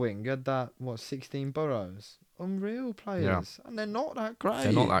 The other wing, you had that 16 Burrows, unreal players, and they're not that great.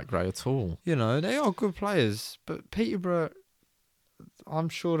 They're not that great at all. You know, they are good players, but Peterborough, I'm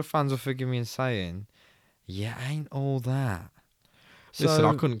sure the fans will forgive me in saying, yeah, ain't all that. Listen,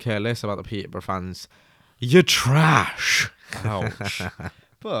 I couldn't care less about the Peterborough fans. You're trash. Ouch.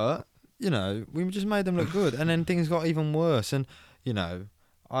 But, you know, we just made them look good. And then things got even worse. And, you know,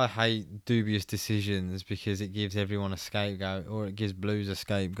 I hate dubious decisions because it gives everyone a scapegoat or it gives Blues a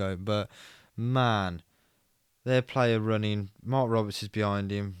scapegoat. But, man, their player running, Mark Roberts is behind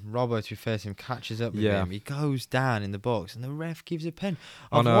him. Robbo, to be fair to him, catches up with him. He goes down in the box and the ref gives a pen.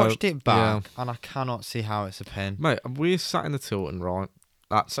 I've watched it back and I cannot see how it's a pen. Mate, we're sat in the Tilton, right?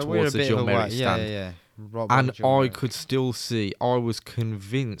 That's So towards the Jill Merritt stand. Yeah. And I could still see, I was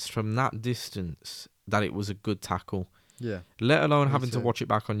convinced from that distance that it was a good tackle. Yeah. Let alone Me having too. to watch it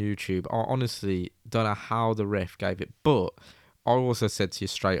back on YouTube. I honestly don't know how the ref gave it. But I also said to you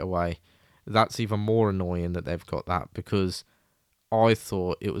straight away, that's even more annoying that they've got that because I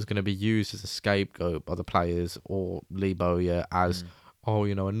thought it was going to be used as a scapegoat by the players or Lee Bowyer as,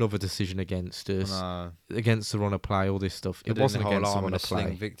 you know, another decision against us, against the run of play, all this stuff. It wasn't against the run of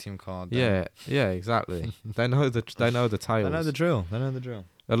play. Victim card. Yeah, exactly. They know the tales. They know the drill.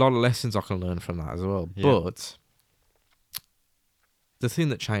 A lot of lessons I can learn from that as well. Yeah. But the thing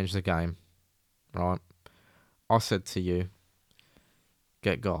that changed the game, right? I said to you,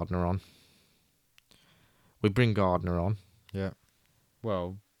 get Gardner on. We bring Gardner on. Yeah.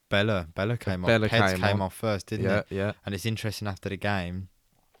 Well, Bella came off. Bella came off first, didn't it? Yeah. And it's interesting after the game,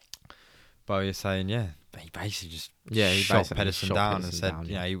 Bowyer saying, he basically just he shot basically Pedersen shot down Pedersen and said, down,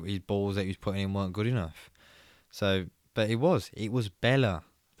 you know, his balls that he was putting in weren't good enough. So, but it was Bella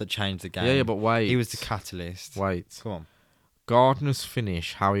that changed the game. Yeah, but wait. He was the catalyst. Wait. Come on. Gardner's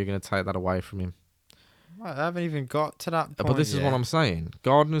finish, how are you going to take that away from him? I haven't even got to that point But this is what I'm saying.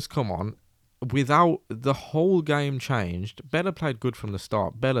 Gardner's come on. Without the whole game changed, Bella played good from the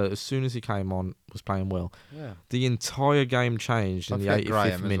start. Bella, as soon as he came on, was playing well. Yeah. The entire game changed in the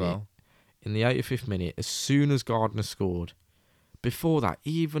 85th minute. Well. In the 85th minute, as soon as Gardner scored. Before that,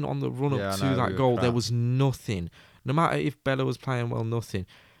 even on the run up to that goal, there was nothing. No matter if Bella was playing well, nothing.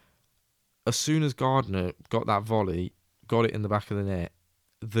 As soon as Gardner got that volley, got it in the back of the net,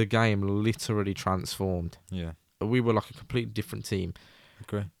 the game literally transformed. Yeah. We were like a completely different team.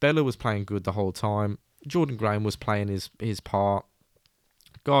 Agree. Bella was playing good the whole time. Jordan Graham was playing his part.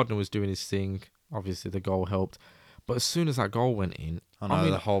 Gardner was doing his thing. Obviously, the goal helped. But as soon as that goal went in, I mean,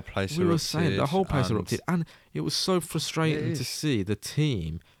 the whole place erupted. We were saying the whole place erupted. And it was so frustrating to see the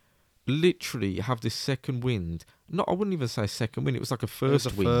team literally have this second wind. I wouldn't even say second wind. It was like a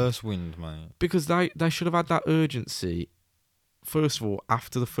first wind. First wind, mate. Because they should have had that urgency, first of all,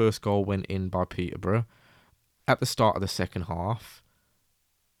 after the first goal went in by Peterborough, at the start of the second half.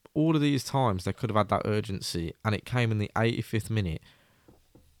 All of these times they could have had that urgency, and it came in the 85th minute.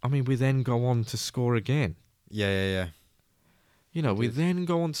 I mean, we then go on to score again. Yeah. You know, we then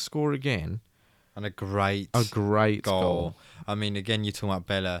go on to score again. And a great goal. I mean, again, you're talking about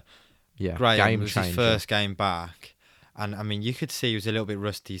Bella. Yeah, Graham game was changer. his first game back. And, I mean, you could see he was a little bit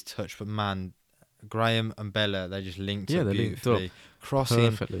rusty, his touch. But, man, Graham and Bella, they just linked up beautifully.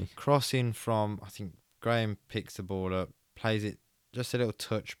 Perfectly. Crossing from, I think, Graham picks the ball up, plays it, just a little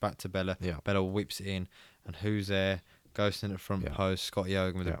touch back to Bella. Yeah. Bella whips it in. And who's there? Goes in the front post. Scotty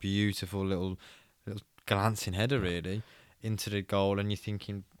Hogan with a beautiful little glancing header, really, into the goal. And you're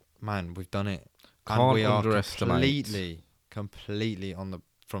thinking, man, we've done it. Can't we are underestimate. completely on the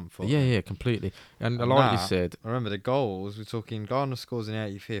front foot. Yeah, completely. And like you said, remember the goals, we're talking Gardner scores in the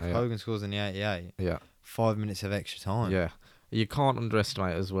 85th, Hogan scores in the 88. Yeah. 5 minutes of extra time. Yeah. You can't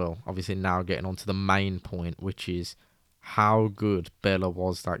underestimate as well, obviously now getting on to the main point, which is how good Bella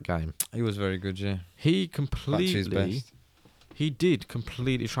was that game. He was very good, yeah. He did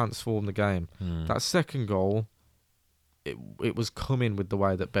completely transform the game. That second goal, it was coming with the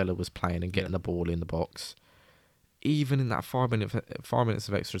way that Bella was playing and getting the ball in the box. Even in that 5 minutes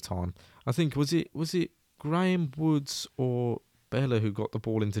of extra time, I think was it Graham Woods or Bella who got the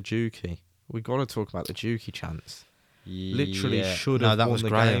ball into Juki? We got to talk about the Juki chance. Literally should have won the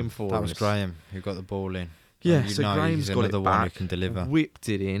game for us. That was Graham who got the ball in. Yeah, so Graham's got it back, who can deliver. Whipped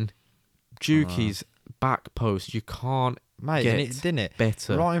it in. Juki's back post. You can't didn't it?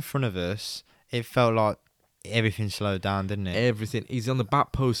 better. Right in front of us, it felt like everything slowed down, didn't it? Everything. He's on the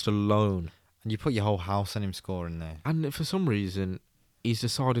back post alone. And you put your whole house on him scoring there. And for some reason, he's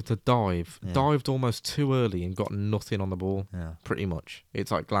decided to dive. Yeah. Dived almost too early and got nothing on the ball, Yeah. pretty much.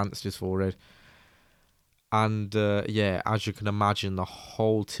 It's like glanced his forehead. And, as you can imagine, the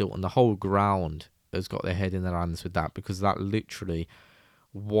whole tilt and the whole ground has got their head in their hands with that, because that literally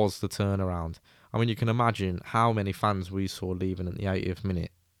was the turnaround. I mean, you can imagine how many fans we saw leaving at the 80th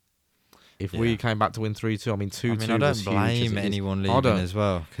minute. If we came back to win 3-2, I mean, 2-2 I don't was blame huge. anyone leaving as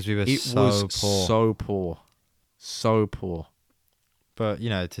well, because we were It was poor. so poor. So poor. But,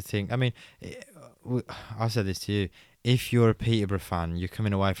 to think, I mean, I said this to you, if you're a Peterborough fan, you're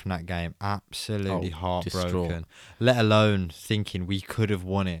coming away from that game absolutely heartbroken, distraught. let alone thinking we could have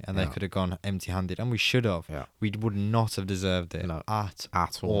won it and they could have gone empty-handed, and we should have. Yeah. We would not have deserved it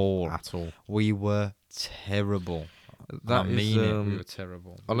At all. We were terrible. That I is, mean it, we were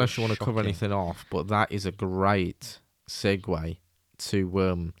terrible. Unless you want to cover Shocking. anything off, but that is a great segue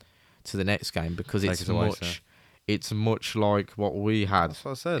to the next game, because Take it's us away, much sir. It's much like what we had. That's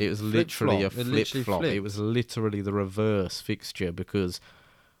what I said. It was literally a Flip-flop. flip-flop. It was literally the reverse fixture, because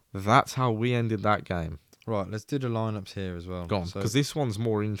that's how we ended that game. Right, let's do the lineups here as well. Go on, because this one's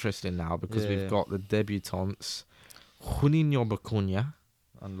more interesting now, because we've got the debutants, Juninho Bacunya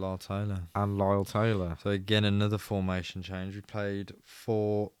and Lyle Taylor. and Lyle Taylor. So again, another formation change. We played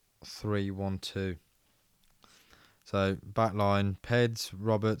 4-3-1-2. So back line, Peds,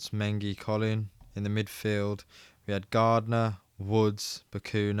 Roberts, Mengi, Colin. In the midfield, we had Gardner, Woods,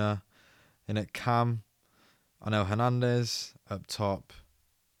 Bacuna. In at Cam, Anel Hernandez. Up top,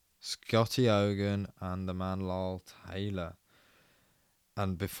 Scotty Hogan and the man Lyle Taylor.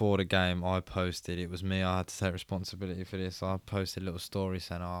 And before the game, I posted, it was me, I had to take responsibility for this. I posted a little story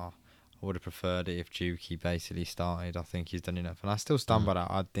saying, I would have preferred it if Dukey basically started. I think he's done enough. And I still stand by that.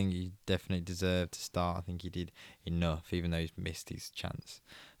 I think he definitely deserved to start. I think he did enough, even though he's missed his chance,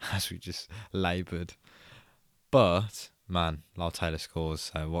 as we just laboured. But, man, Lyle Taylor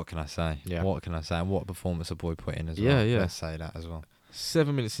scores, so what can I say? Yeah. What can I say? And what performance a boy put in as Yeah, well. yeah. Let's say that as well.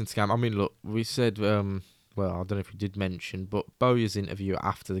 7 minutes into the game. I mean, look, we said, well, I don't know if we did mention, but Bowyer's interview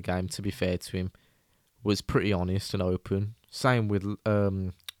after the game, to be fair to him, was pretty honest and open. Same with,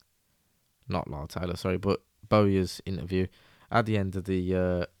 not Lyle Taylor, sorry, but Bowyer's interview at the end of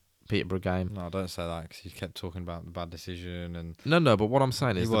the Peterborough game. No, don't say that, because he kept talking about the bad decision and No, but what I'm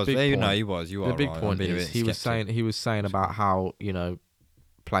saying is he was. the big point. No, he was. You are the big right. I'm point being a is bit he was sceptic. saying about how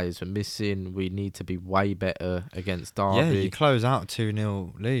players were missing. We need to be way better against Derby. Yeah, you close out a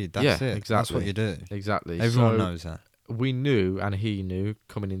 2-0 lead. That's it. Exactly. That's what you do. Exactly. Everyone So knows that. we knew, and he knew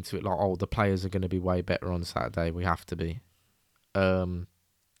coming into it, like, the players are going to be way better on Saturday. We have to be.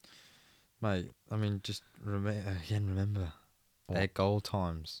 Mate, I mean, just remember What? their goal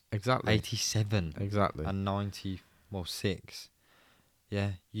times. Exactly. 87 Exactly. and 6.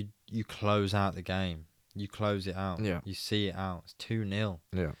 Yeah, you close out the game. You close it out. Yeah. You see it out. It's 2-0.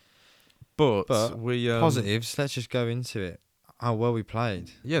 Yeah. But we Positives, let's just go into it. How well we played.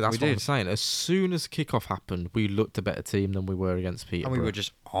 Yeah, that's we what I'm did. saying. As soon as kickoff happened, we looked a better team than we were against Peterborough. And we were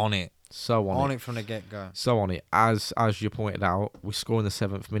just on it. so on it. It from the get-go. So on it. As you pointed out, we scored in the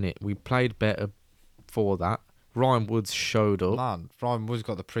 7th minute. We played better for that. Ryan Woods showed up. Man, Ryan Woods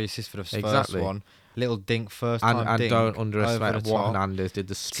got the pre-assist for the first Exactly. one. Little dink, first time And dink. don't over underestimate the what top. Hernandez did.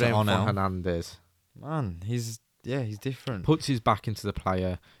 The strength on Onel. Hernandez. Man, he's different. Puts his back into the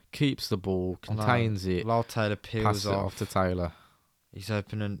player, keeps the ball, contains it, Lyle Taylor peels passes it off to Taylor. He's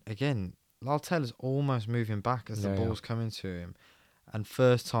open, and again, Lyle Taylor's almost moving back as the Yeah, ball's coming to him. And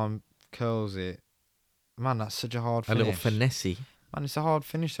first time curls it. Man, that's such a hard A finish. little finesse. Man, it's a hard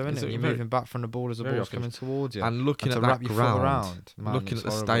finish though, isn't It's it? a You're very- moving back from the ball as the very ball's hard coming towards you. And looking And at to wrap that your foot ground, around. Man, looking it's at the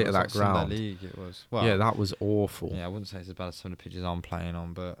horrible. state of It's that like Sunday ground. League, it was. Well, Yeah, that was awful. yeah, I wouldn't say it's as bad as some of the pitches I'm playing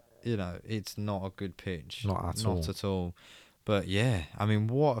on, but it's not a good pitch. Not at all. But yeah, I mean,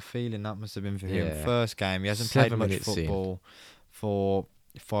 what a feeling that must have been for him. Yeah. First game, he hasn't 7 played much minutes in. football for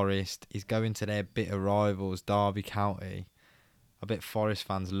Forest. He's going to their bitter rivals, Derby County. I bet Forest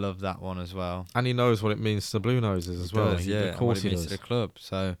fans love that one as well. And he knows what it means to the Blue Noses as well. Does, He- yeah, of and what course it he means does. to the club.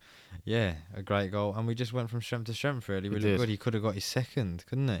 So, yeah, a great goal. And we just went from strength to strength, really. We We did. looked good. He could have got his second,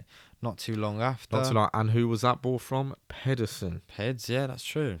 couldn't he? Not too long after. Not too long. And who was that ball from? Pedersen, Peds, yeah, that's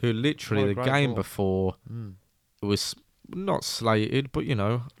true. who literally What a the great game ball. before Mm. was not slated, but Well, he had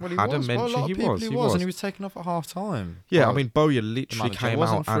was. a Well, a mention. lot of He people was. and he was taken off at half time. Yeah, I Well, mean, Bowyer literally manager came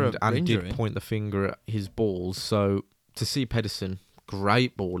wasn't out for and a injury. did point the finger at his balls. So to see Pedersen,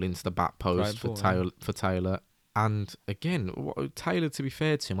 great ball into the back post Great for ball, yeah. Taylor. And again, Taylor, to be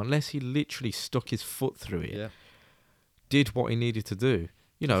fair to him, unless he literally stuck his foot through it, yeah. did what he needed to do.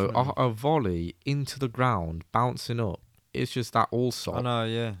 You know, Definitely. a volley into the ground, bouncing up. It's just that I Allsop know,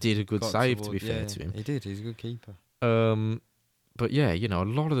 yeah. did a good Got save, to toward- be fair yeah, to him. he did. He's a good keeper. But yeah, you know, a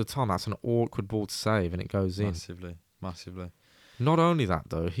lot of the time that's an awkward ball to save and it goes in. Massively. Not only that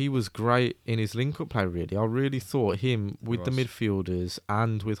though, he was great in his link-up play. Really, I really thought him with the was. midfielders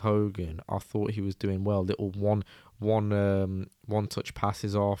and with Hogan. I thought he was doing well. Little one touch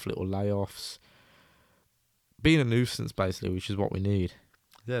passes off, little layoffs, being a nuisance basically, which is what we need.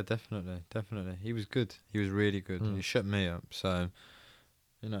 Yeah, definitely. He was good. He was really good. Mm. He shut me up. So,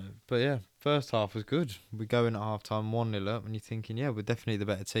 you know, but yeah, first half was good. We go in at half time 1-0 up, and you're thinking, yeah, we're definitely the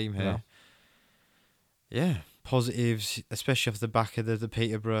better team here. Yeah, positives, especially off the back of the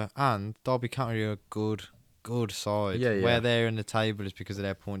Peterborough and Derby County are a good side. Yeah, yeah. Where they're in the table is because of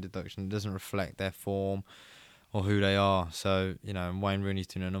their point deduction. It doesn't reflect their form or who they are. So, you know, and Wayne Rooney's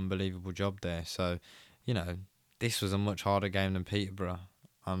doing an unbelievable job there. So, you know, this was a much harder game than Peterborough.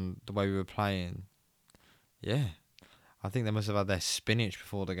 And the way we were playing, yeah, I think they must have had their spinach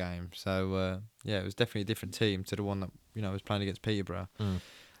before the game. So, yeah, it was definitely a different team to the one that, you know, was playing against Peterborough. Mm.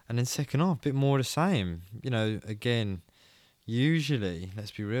 And then second half, a bit more of the same. You know, again, usually,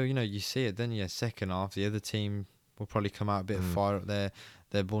 let's be real, you know, you see it, don't you? Second half, the other team will probably come out a bit of fire up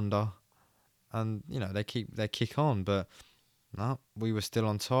their bunda. And, you know, they kick on. But, no, we were still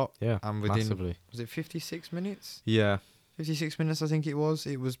on top. Yeah, And within, massively. was it 56 minutes? Yeah. 56 minutes, I think it was.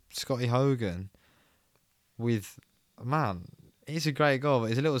 It was Scotty Hogan with, man, it's a great goal,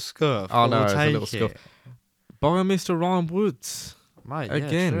 but it's a little scuff. Oh, but no, we'll it's a take little scuff. it. By Mr. Ryan Woods. Mate, yeah,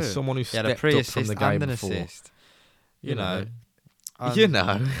 Again, true. someone who He had a stepped up pre-assist from the game and an before. assist. You know. You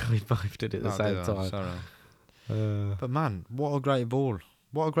know, we both did it at the No, same did I? time. Sorry. But man, what a great ball.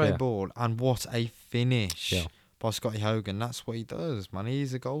 What a great Yeah. ball. And what a finish Yeah. by Scotty Hogan. That's what he does, man.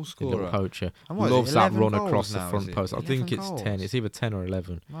 He's a goal The little scorer. poacher. And what is it, Loves that 11 run goals across the now, front is it? post. I think 11 it's 10. goals. It's either 10 or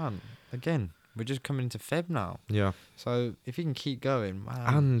 11. Man, again, we're just coming into Feb now. Yeah. So if he can keep going, man.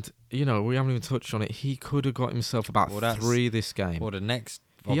 And, you know, we haven't even touched on it. He could have got himself about Well, that's- 3 this game. Well, the next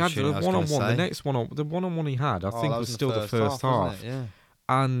He had the opportunity I was gonna one-on-one. The say. next one-on-one he had, I Oh, think, that was in still the first half. wasn't it? Yeah.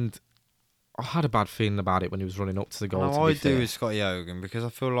 And I had a bad feeling about it when he was running up to the goal. No, to I be do fair. with Scotty Hogan because I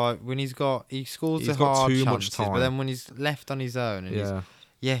feel like when he scores He's the got hard too much chances, time. but then when he's left on his own and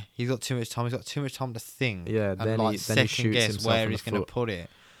he's got too much time. He's got too much time to think. Yeah, and then like he second shoots guess himself where in the he's going to foot. put it.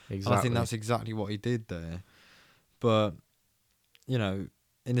 Exactly. And I think that's exactly what he did there. But you know,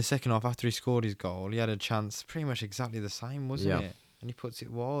 in the second half after he scored his goal, he had a chance pretty much exactly the same, wasn't it? And he puts it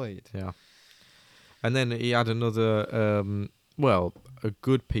wide. Yeah. And then he had another, a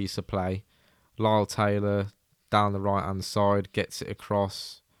good piece of play. Lyle Taylor down the right-hand side, gets it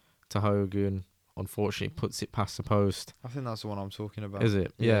across to Hogan. Unfortunately, puts it past the post. I think that's the one I'm talking about. Is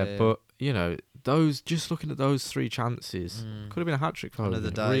it? Yeah. But, you know, just looking at those 3 chances, could have been a hat-trick for Another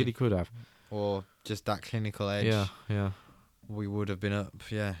Hogan. day. Really could have. Or just that clinical edge. Yeah. We would have been up,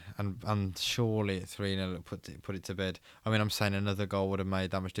 and surely at 3-0 put it to bed. I mean, I'm saying another goal would have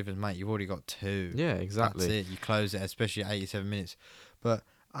made that much difference, mate. You've already got 2. Yeah, exactly. That's it. You close it, especially at 87 minutes. But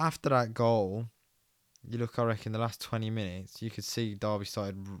after that goal, you look, I reckon, the last 20 minutes, you could see Derby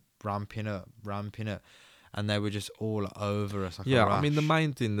started ramping up, and they were just all over us. Like a I mean, the rash.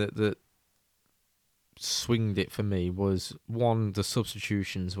 main thing that swinged it for me was, one, the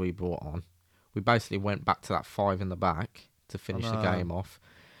substitutions we brought on. We basically went back to that 5 in the back to finish the game off.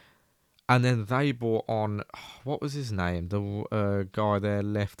 And then they brought on, what was his name? The guy there,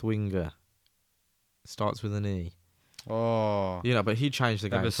 left winger. Starts with an E. Oh, You know, but he changed the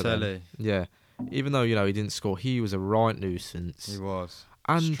game for them. Ebersele. Yeah. Even though, you know, he didn't score, he was a right nuisance. He was.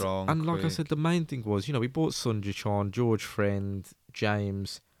 And, Strong, and like I quick. said, the main thing was, you know, we bought Sunjic on, George Friend,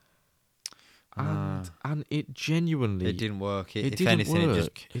 James, and it genuinely... It didn't work. It If didn't anything,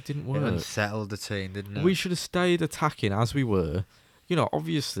 work. It didn't it work. unsettled the team, didn't it? We should have stayed attacking as we were. You know,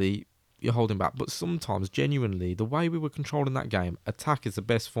 obviously, you're holding back, but sometimes, genuinely, the way we were controlling that game, attack is the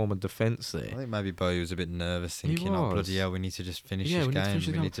best form of defence there. I think maybe Bowie was a bit nervous, thinking, "Oh was. bloody hell, we need to just finish Yeah, this we need to game. finish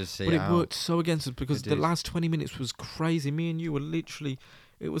the We game." need to see But it it out." worked so against us because It the did. last 20 minutes was crazy. Me and you were literally...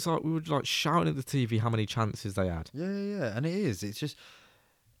 It was like we were like shouting at the TV how many chances they had. Yeah, and it is. It's just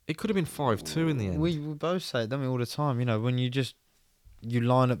It could have been 5-2 in the end. we both say it, don't we, all the time? You know, when you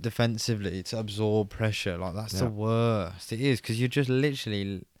line up defensively to absorb pressure, like that's the Yeah. worst. It is because you're just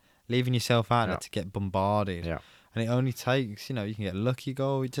literally leaving yourself out there Yeah. to get bombarded. Yeah. And it only takes, you know, you can get a lucky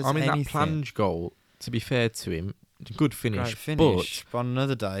goal. It does I mean, anything. that plunge goal, to be fair to him, good finish. Great finish, but on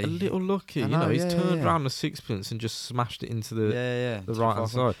another day, But a little lucky. I You know, know, he's yeah, turned yeah. round the sixpence and just smashed it into the the right hand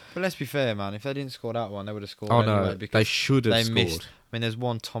side. But let's be fair, man. If they didn't score that one, they would have scored Oh anyway. no, because they should have they scored. missed. I mean, there's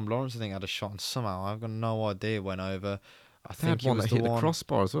one Tom Lawrence I think had a shot, and somehow I've got no idea went over. I They had think it one was that the hit the one.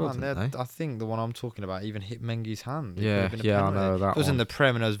 crossbar as well, Man, didn't they? I think the one I'm talking about even hit Mengi's hand. It could Yeah, have been a yeah, I penalty. know that If it was in one. the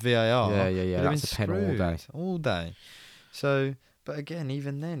Prem and it was VAR, Yeah, you'd have that's a been pen all day. screwed all day. So, but again,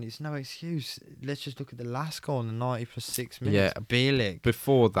 even then, it's no excuse. Let's just look at the last goal in the 90 plus 6 minutes. Yeah, Bielik,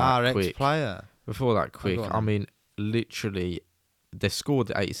 Before that, our quick. ex-player. Before that, go quick. on I then. mean, literally, they scored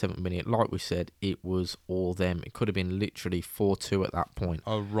the 87th minute. Like we said, it was all them. It could have been literally 4-2 at that point.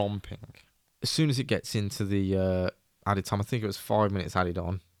 A romping. As soon as it gets into the added time, I think it was 5 minutes added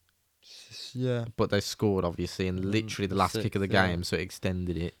on. Yeah. But they scored, obviously, and literally the last kick of the game, so it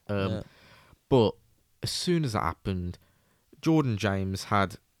extended it. But as soon as that happened, Jordan James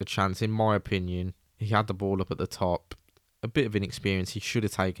had a chance, in my opinion. He had the ball up at the top. A bit of inexperience. He should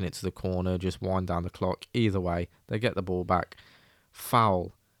have taken it to the corner, just wind down the clock. Either way, they get the ball back.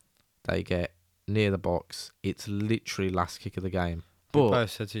 Foul, they get near the box. It's literally last kick of the game. We But both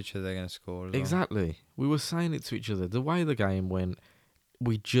said to each other they're going to score as well. exactly, we were saying it to each other. The way the game went,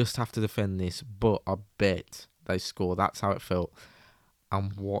 we just have to defend this. But I bet they score. That's how it felt.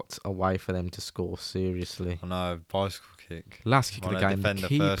 And what a way for them to score, seriously. I know, bicycle kick. Last kick of the game, the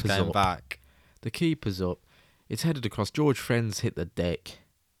keeper's first game up. back. The keeper's up. It's headed across. George Friends hit the deck.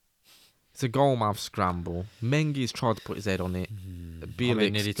 It's a goalmouth scramble. Mengi's tried to put his head on it.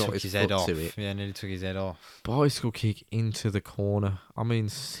 Bielik's nearly got took his his foot head off. to it. Yeah, nearly took his head off. Bicycle kick into the corner. I mean,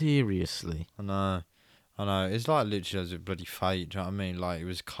 seriously. I know. It's like literally as a bloody fate. Do you know what I mean? Like, it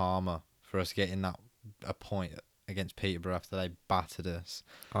was karma for us getting a point against Peterborough after they battered us.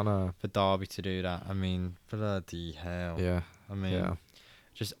 I know. For Derby to do that, I mean, bloody hell. Yeah. I mean,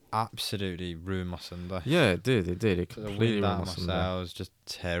 just absolutely ruined my Sunday. Yeah, it did. It completely ruined my Sunday. Was just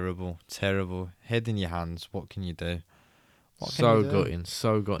terrible. Head in your hands. What can you do? So gutting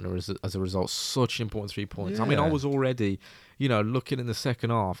as a result. Such an important 3 points. I mean, I was already, looking in the second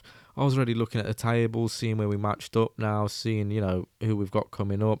half. I was already looking at the table, seeing where we matched up now, seeing, who we've got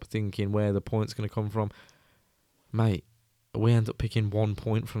coming up, thinking where the point's going to come from. Mate, we end up picking 1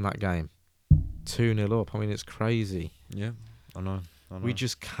 point from that game. 2-0 up. I mean, it's crazy. Yeah, I know. We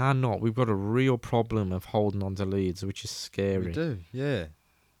just cannot. We've got a real problem of holding on to leads, which is scary. We do, yeah.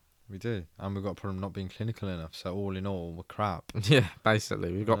 We do. And we've got a problem not being clinical enough. So all in all, we're crap. Yeah,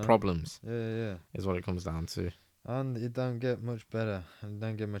 basically. We've got problems. Yeah. Is what it comes down to. And it don't get much better. And it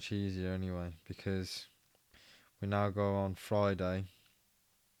don't get much easier anyway. Because we now go on Friday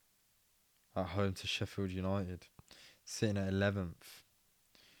at home to Sheffield United. Sitting at 11th.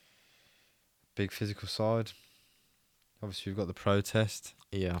 Big physical side. Obviously, we've got the protest.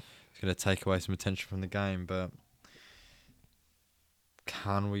 Yeah. It's going to take away some attention from the game, but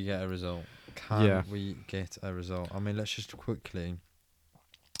can we get a result? Can we get a result? I mean, let's just quickly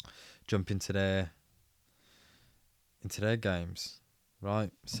jump into their games, right?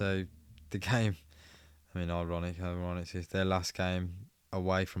 So the game, I mean, ironic, is their last game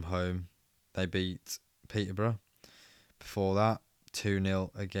away from home. They beat Peterborough. Before that,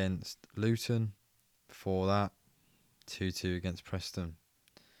 2-0 against Luton. Before that, 2-2 against Preston.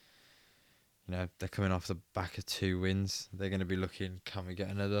 They're coming off the back of 2 wins. They're going to be looking, can we get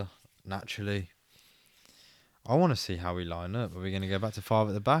another? Naturally. I want to see how we line up. Are we going to go back to 5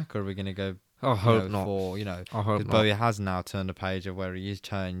 at the back, or are we going to go I hope not. I hope not. Bowie has now turned a page of where he is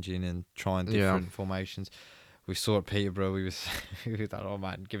changing and trying different formations. We saw at Peterborough, we thought, oh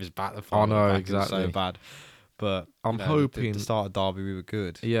man, give us back the 5 I know, at the back. exactly. It was so bad. But I'm hoping the start of Derby we were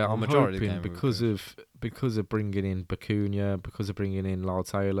good. Yeah, I'm hoping because of bringing in Bacuna, because of bringing in Lyle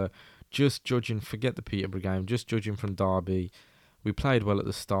Taylor, just judging, forget the Peterborough game, just judging from Derby, we played well at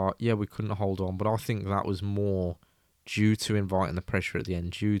the start. Yeah, we couldn't hold on, but I think that was more due to inviting the pressure at the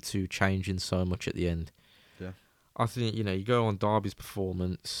end, due to changing so much at the end. Yeah. I think, you go on Derby's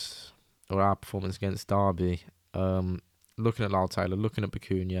performance, or our performance against Derby, looking at Lyle Taylor, looking at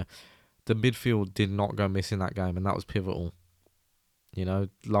Bacuna, the midfield did not go missing that game, and that was pivotal.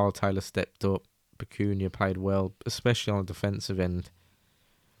 Lyle Taylor stepped up, Bacuna played well, especially on the defensive end.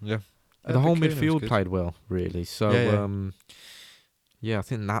 Yeah. The whole midfield played well, really. So, I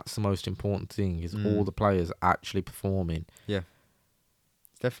think that's the most important thing, is all the players actually performing. Yeah.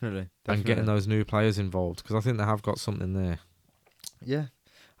 Definitely. And getting those new players involved, because I think they have got something there. Yeah.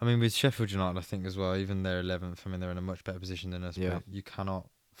 I mean, with Sheffield United, I think as well, even they're 11th, I mean, they're in a much better position than us. Yeah. But you cannot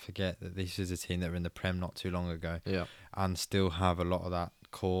forget that this is a team that were in the Prem not too long ago. Yeah. And still have a lot of that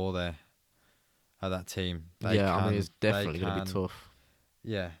core there at that team. I mean, it's definitely going to be tough.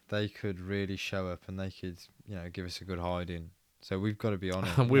 Yeah, they could really show up and they could, give us a good hiding. So we've got to be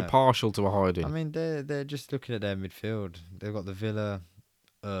honest. And we're partial to a hiding. I mean, they're just looking at their midfield. They've got the Villa,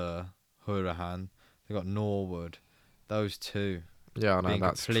 Hourahan. They've got Norwood. Those two. Yeah, I know, being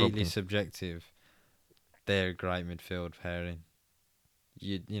that's completely troubling. subjective. they're a great midfield pairing.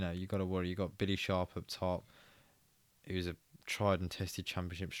 You know, you got to worry. You got Billy Sharp up top, who's a tried and tested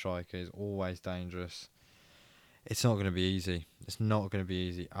championship striker. He's always dangerous. It's not going to be easy. It's not going to be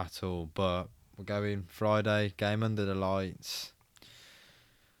easy at all. But we're going Friday, game under the lights.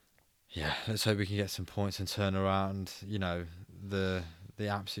 Yeah, let's hope we can get some points and turn around, you know, the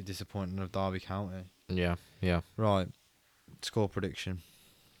absolute disappointment of Derby County. Yeah, yeah. Right, score prediction.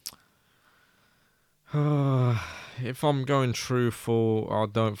 If I'm going truthful, I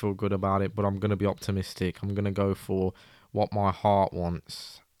don't feel good about it, but I'm going to be optimistic. I'm going to go for what my heart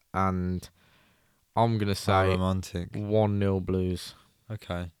wants, and I'm going to How say romantic. 1-0 Blues.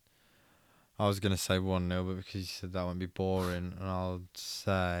 Okay. I was going to say 1-0, but because you said that won't be boring, and I'll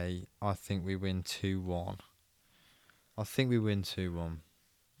say I think we win 2-1. I think we win 2-1.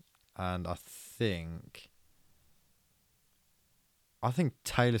 And I think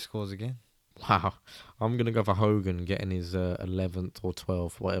Taylor scores again. Wow. I'm going to go for Hogan getting his 11th or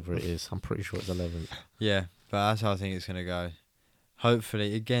 12th, whatever it is. I'm pretty sure it's 11th. Yeah, but that's how I think it's going to go.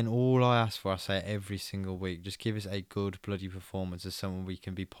 Hopefully, again, all I ask for, I say it every single week, just give us a good bloody performance as someone we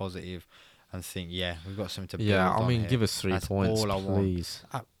can be positive and think, yeah, we've got something to build Yeah, I on mean, here. give us 3 That's points, all I want. please.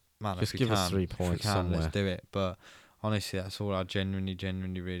 Man, Just if we give us can, 3 if we points can, somewhere. let's do it. But honestly, that's all I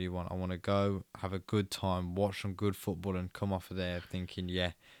genuinely really want. I want to go, have a good time, watch some good football and come off of there thinking,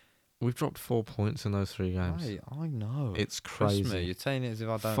 yeah. We've dropped 4 points in those 3 games. Right, I know. It's Trust crazy. me, you're saying it as if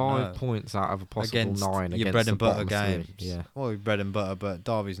I don't 5 know. points out of a possible Against 9 your against bread the and butter bottom games. 3. Yeah. Well, bread and butter, but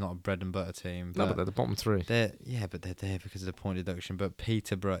Derby's not a bread and butter team. No, but they're the bottom 3. they're there because of the point deduction. But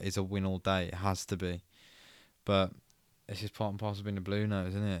Peterborough is a win all day. It has to be. But it's just part and parcel of being a Blue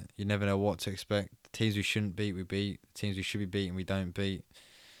Nose, isn't it? You never know what to expect. The teams we shouldn't beat, we beat. The teams we should be beating, we don't beat.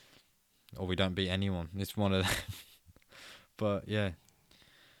 Or we don't beat anyone. It's one of them. But yeah.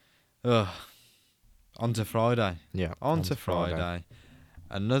 Ugh. On to Friday. Yeah. On to Friday.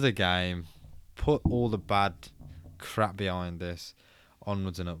 Another game. Put all the bad crap behind this.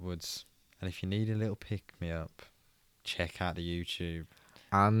 Onwards and upwards. And if you need a little pick-me-up, check out the YouTube.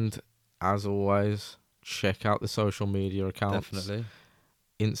 And, as always, check out the social media accounts. Definitely.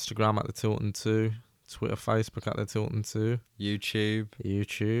 Instagram at the Tilton 2. Twitter, Facebook at the Tilton 2. YouTube.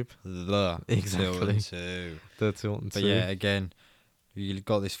 The Tilton Exactly. 2. The Tilton 2. But yeah, again, you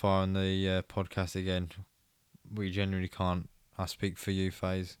got this far on the podcast again. We genuinely can't. I speak for you,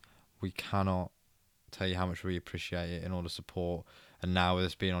 FaZe. We cannot tell you how much we appreciate it and all the support. And now with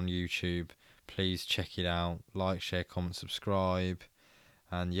us being on YouTube, please check it out. Like, share, comment, subscribe.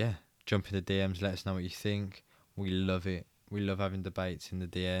 And yeah, jump in the DMs. Let us know what you think. We love it. We love having debates in the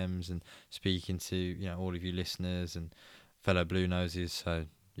DMs and speaking to all of you listeners and fellow Blue Noses. So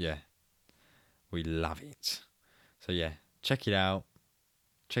yeah, we love it. So yeah, check it out.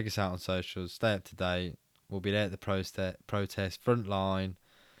 Check us out on socials. Stay up to date. We'll be there at the protest front line,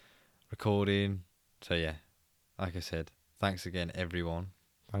 recording. So yeah, like I said, thanks again, everyone.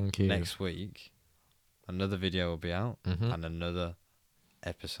 Thank you. Next week, another video will be out Mhm. and another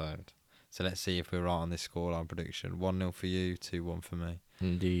episode. So let's see if we're right on this scoreline prediction. 1-0 for you, 2-1 for me.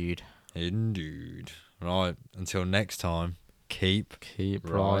 Indeed. Right. Until next time, keep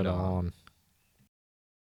Right on.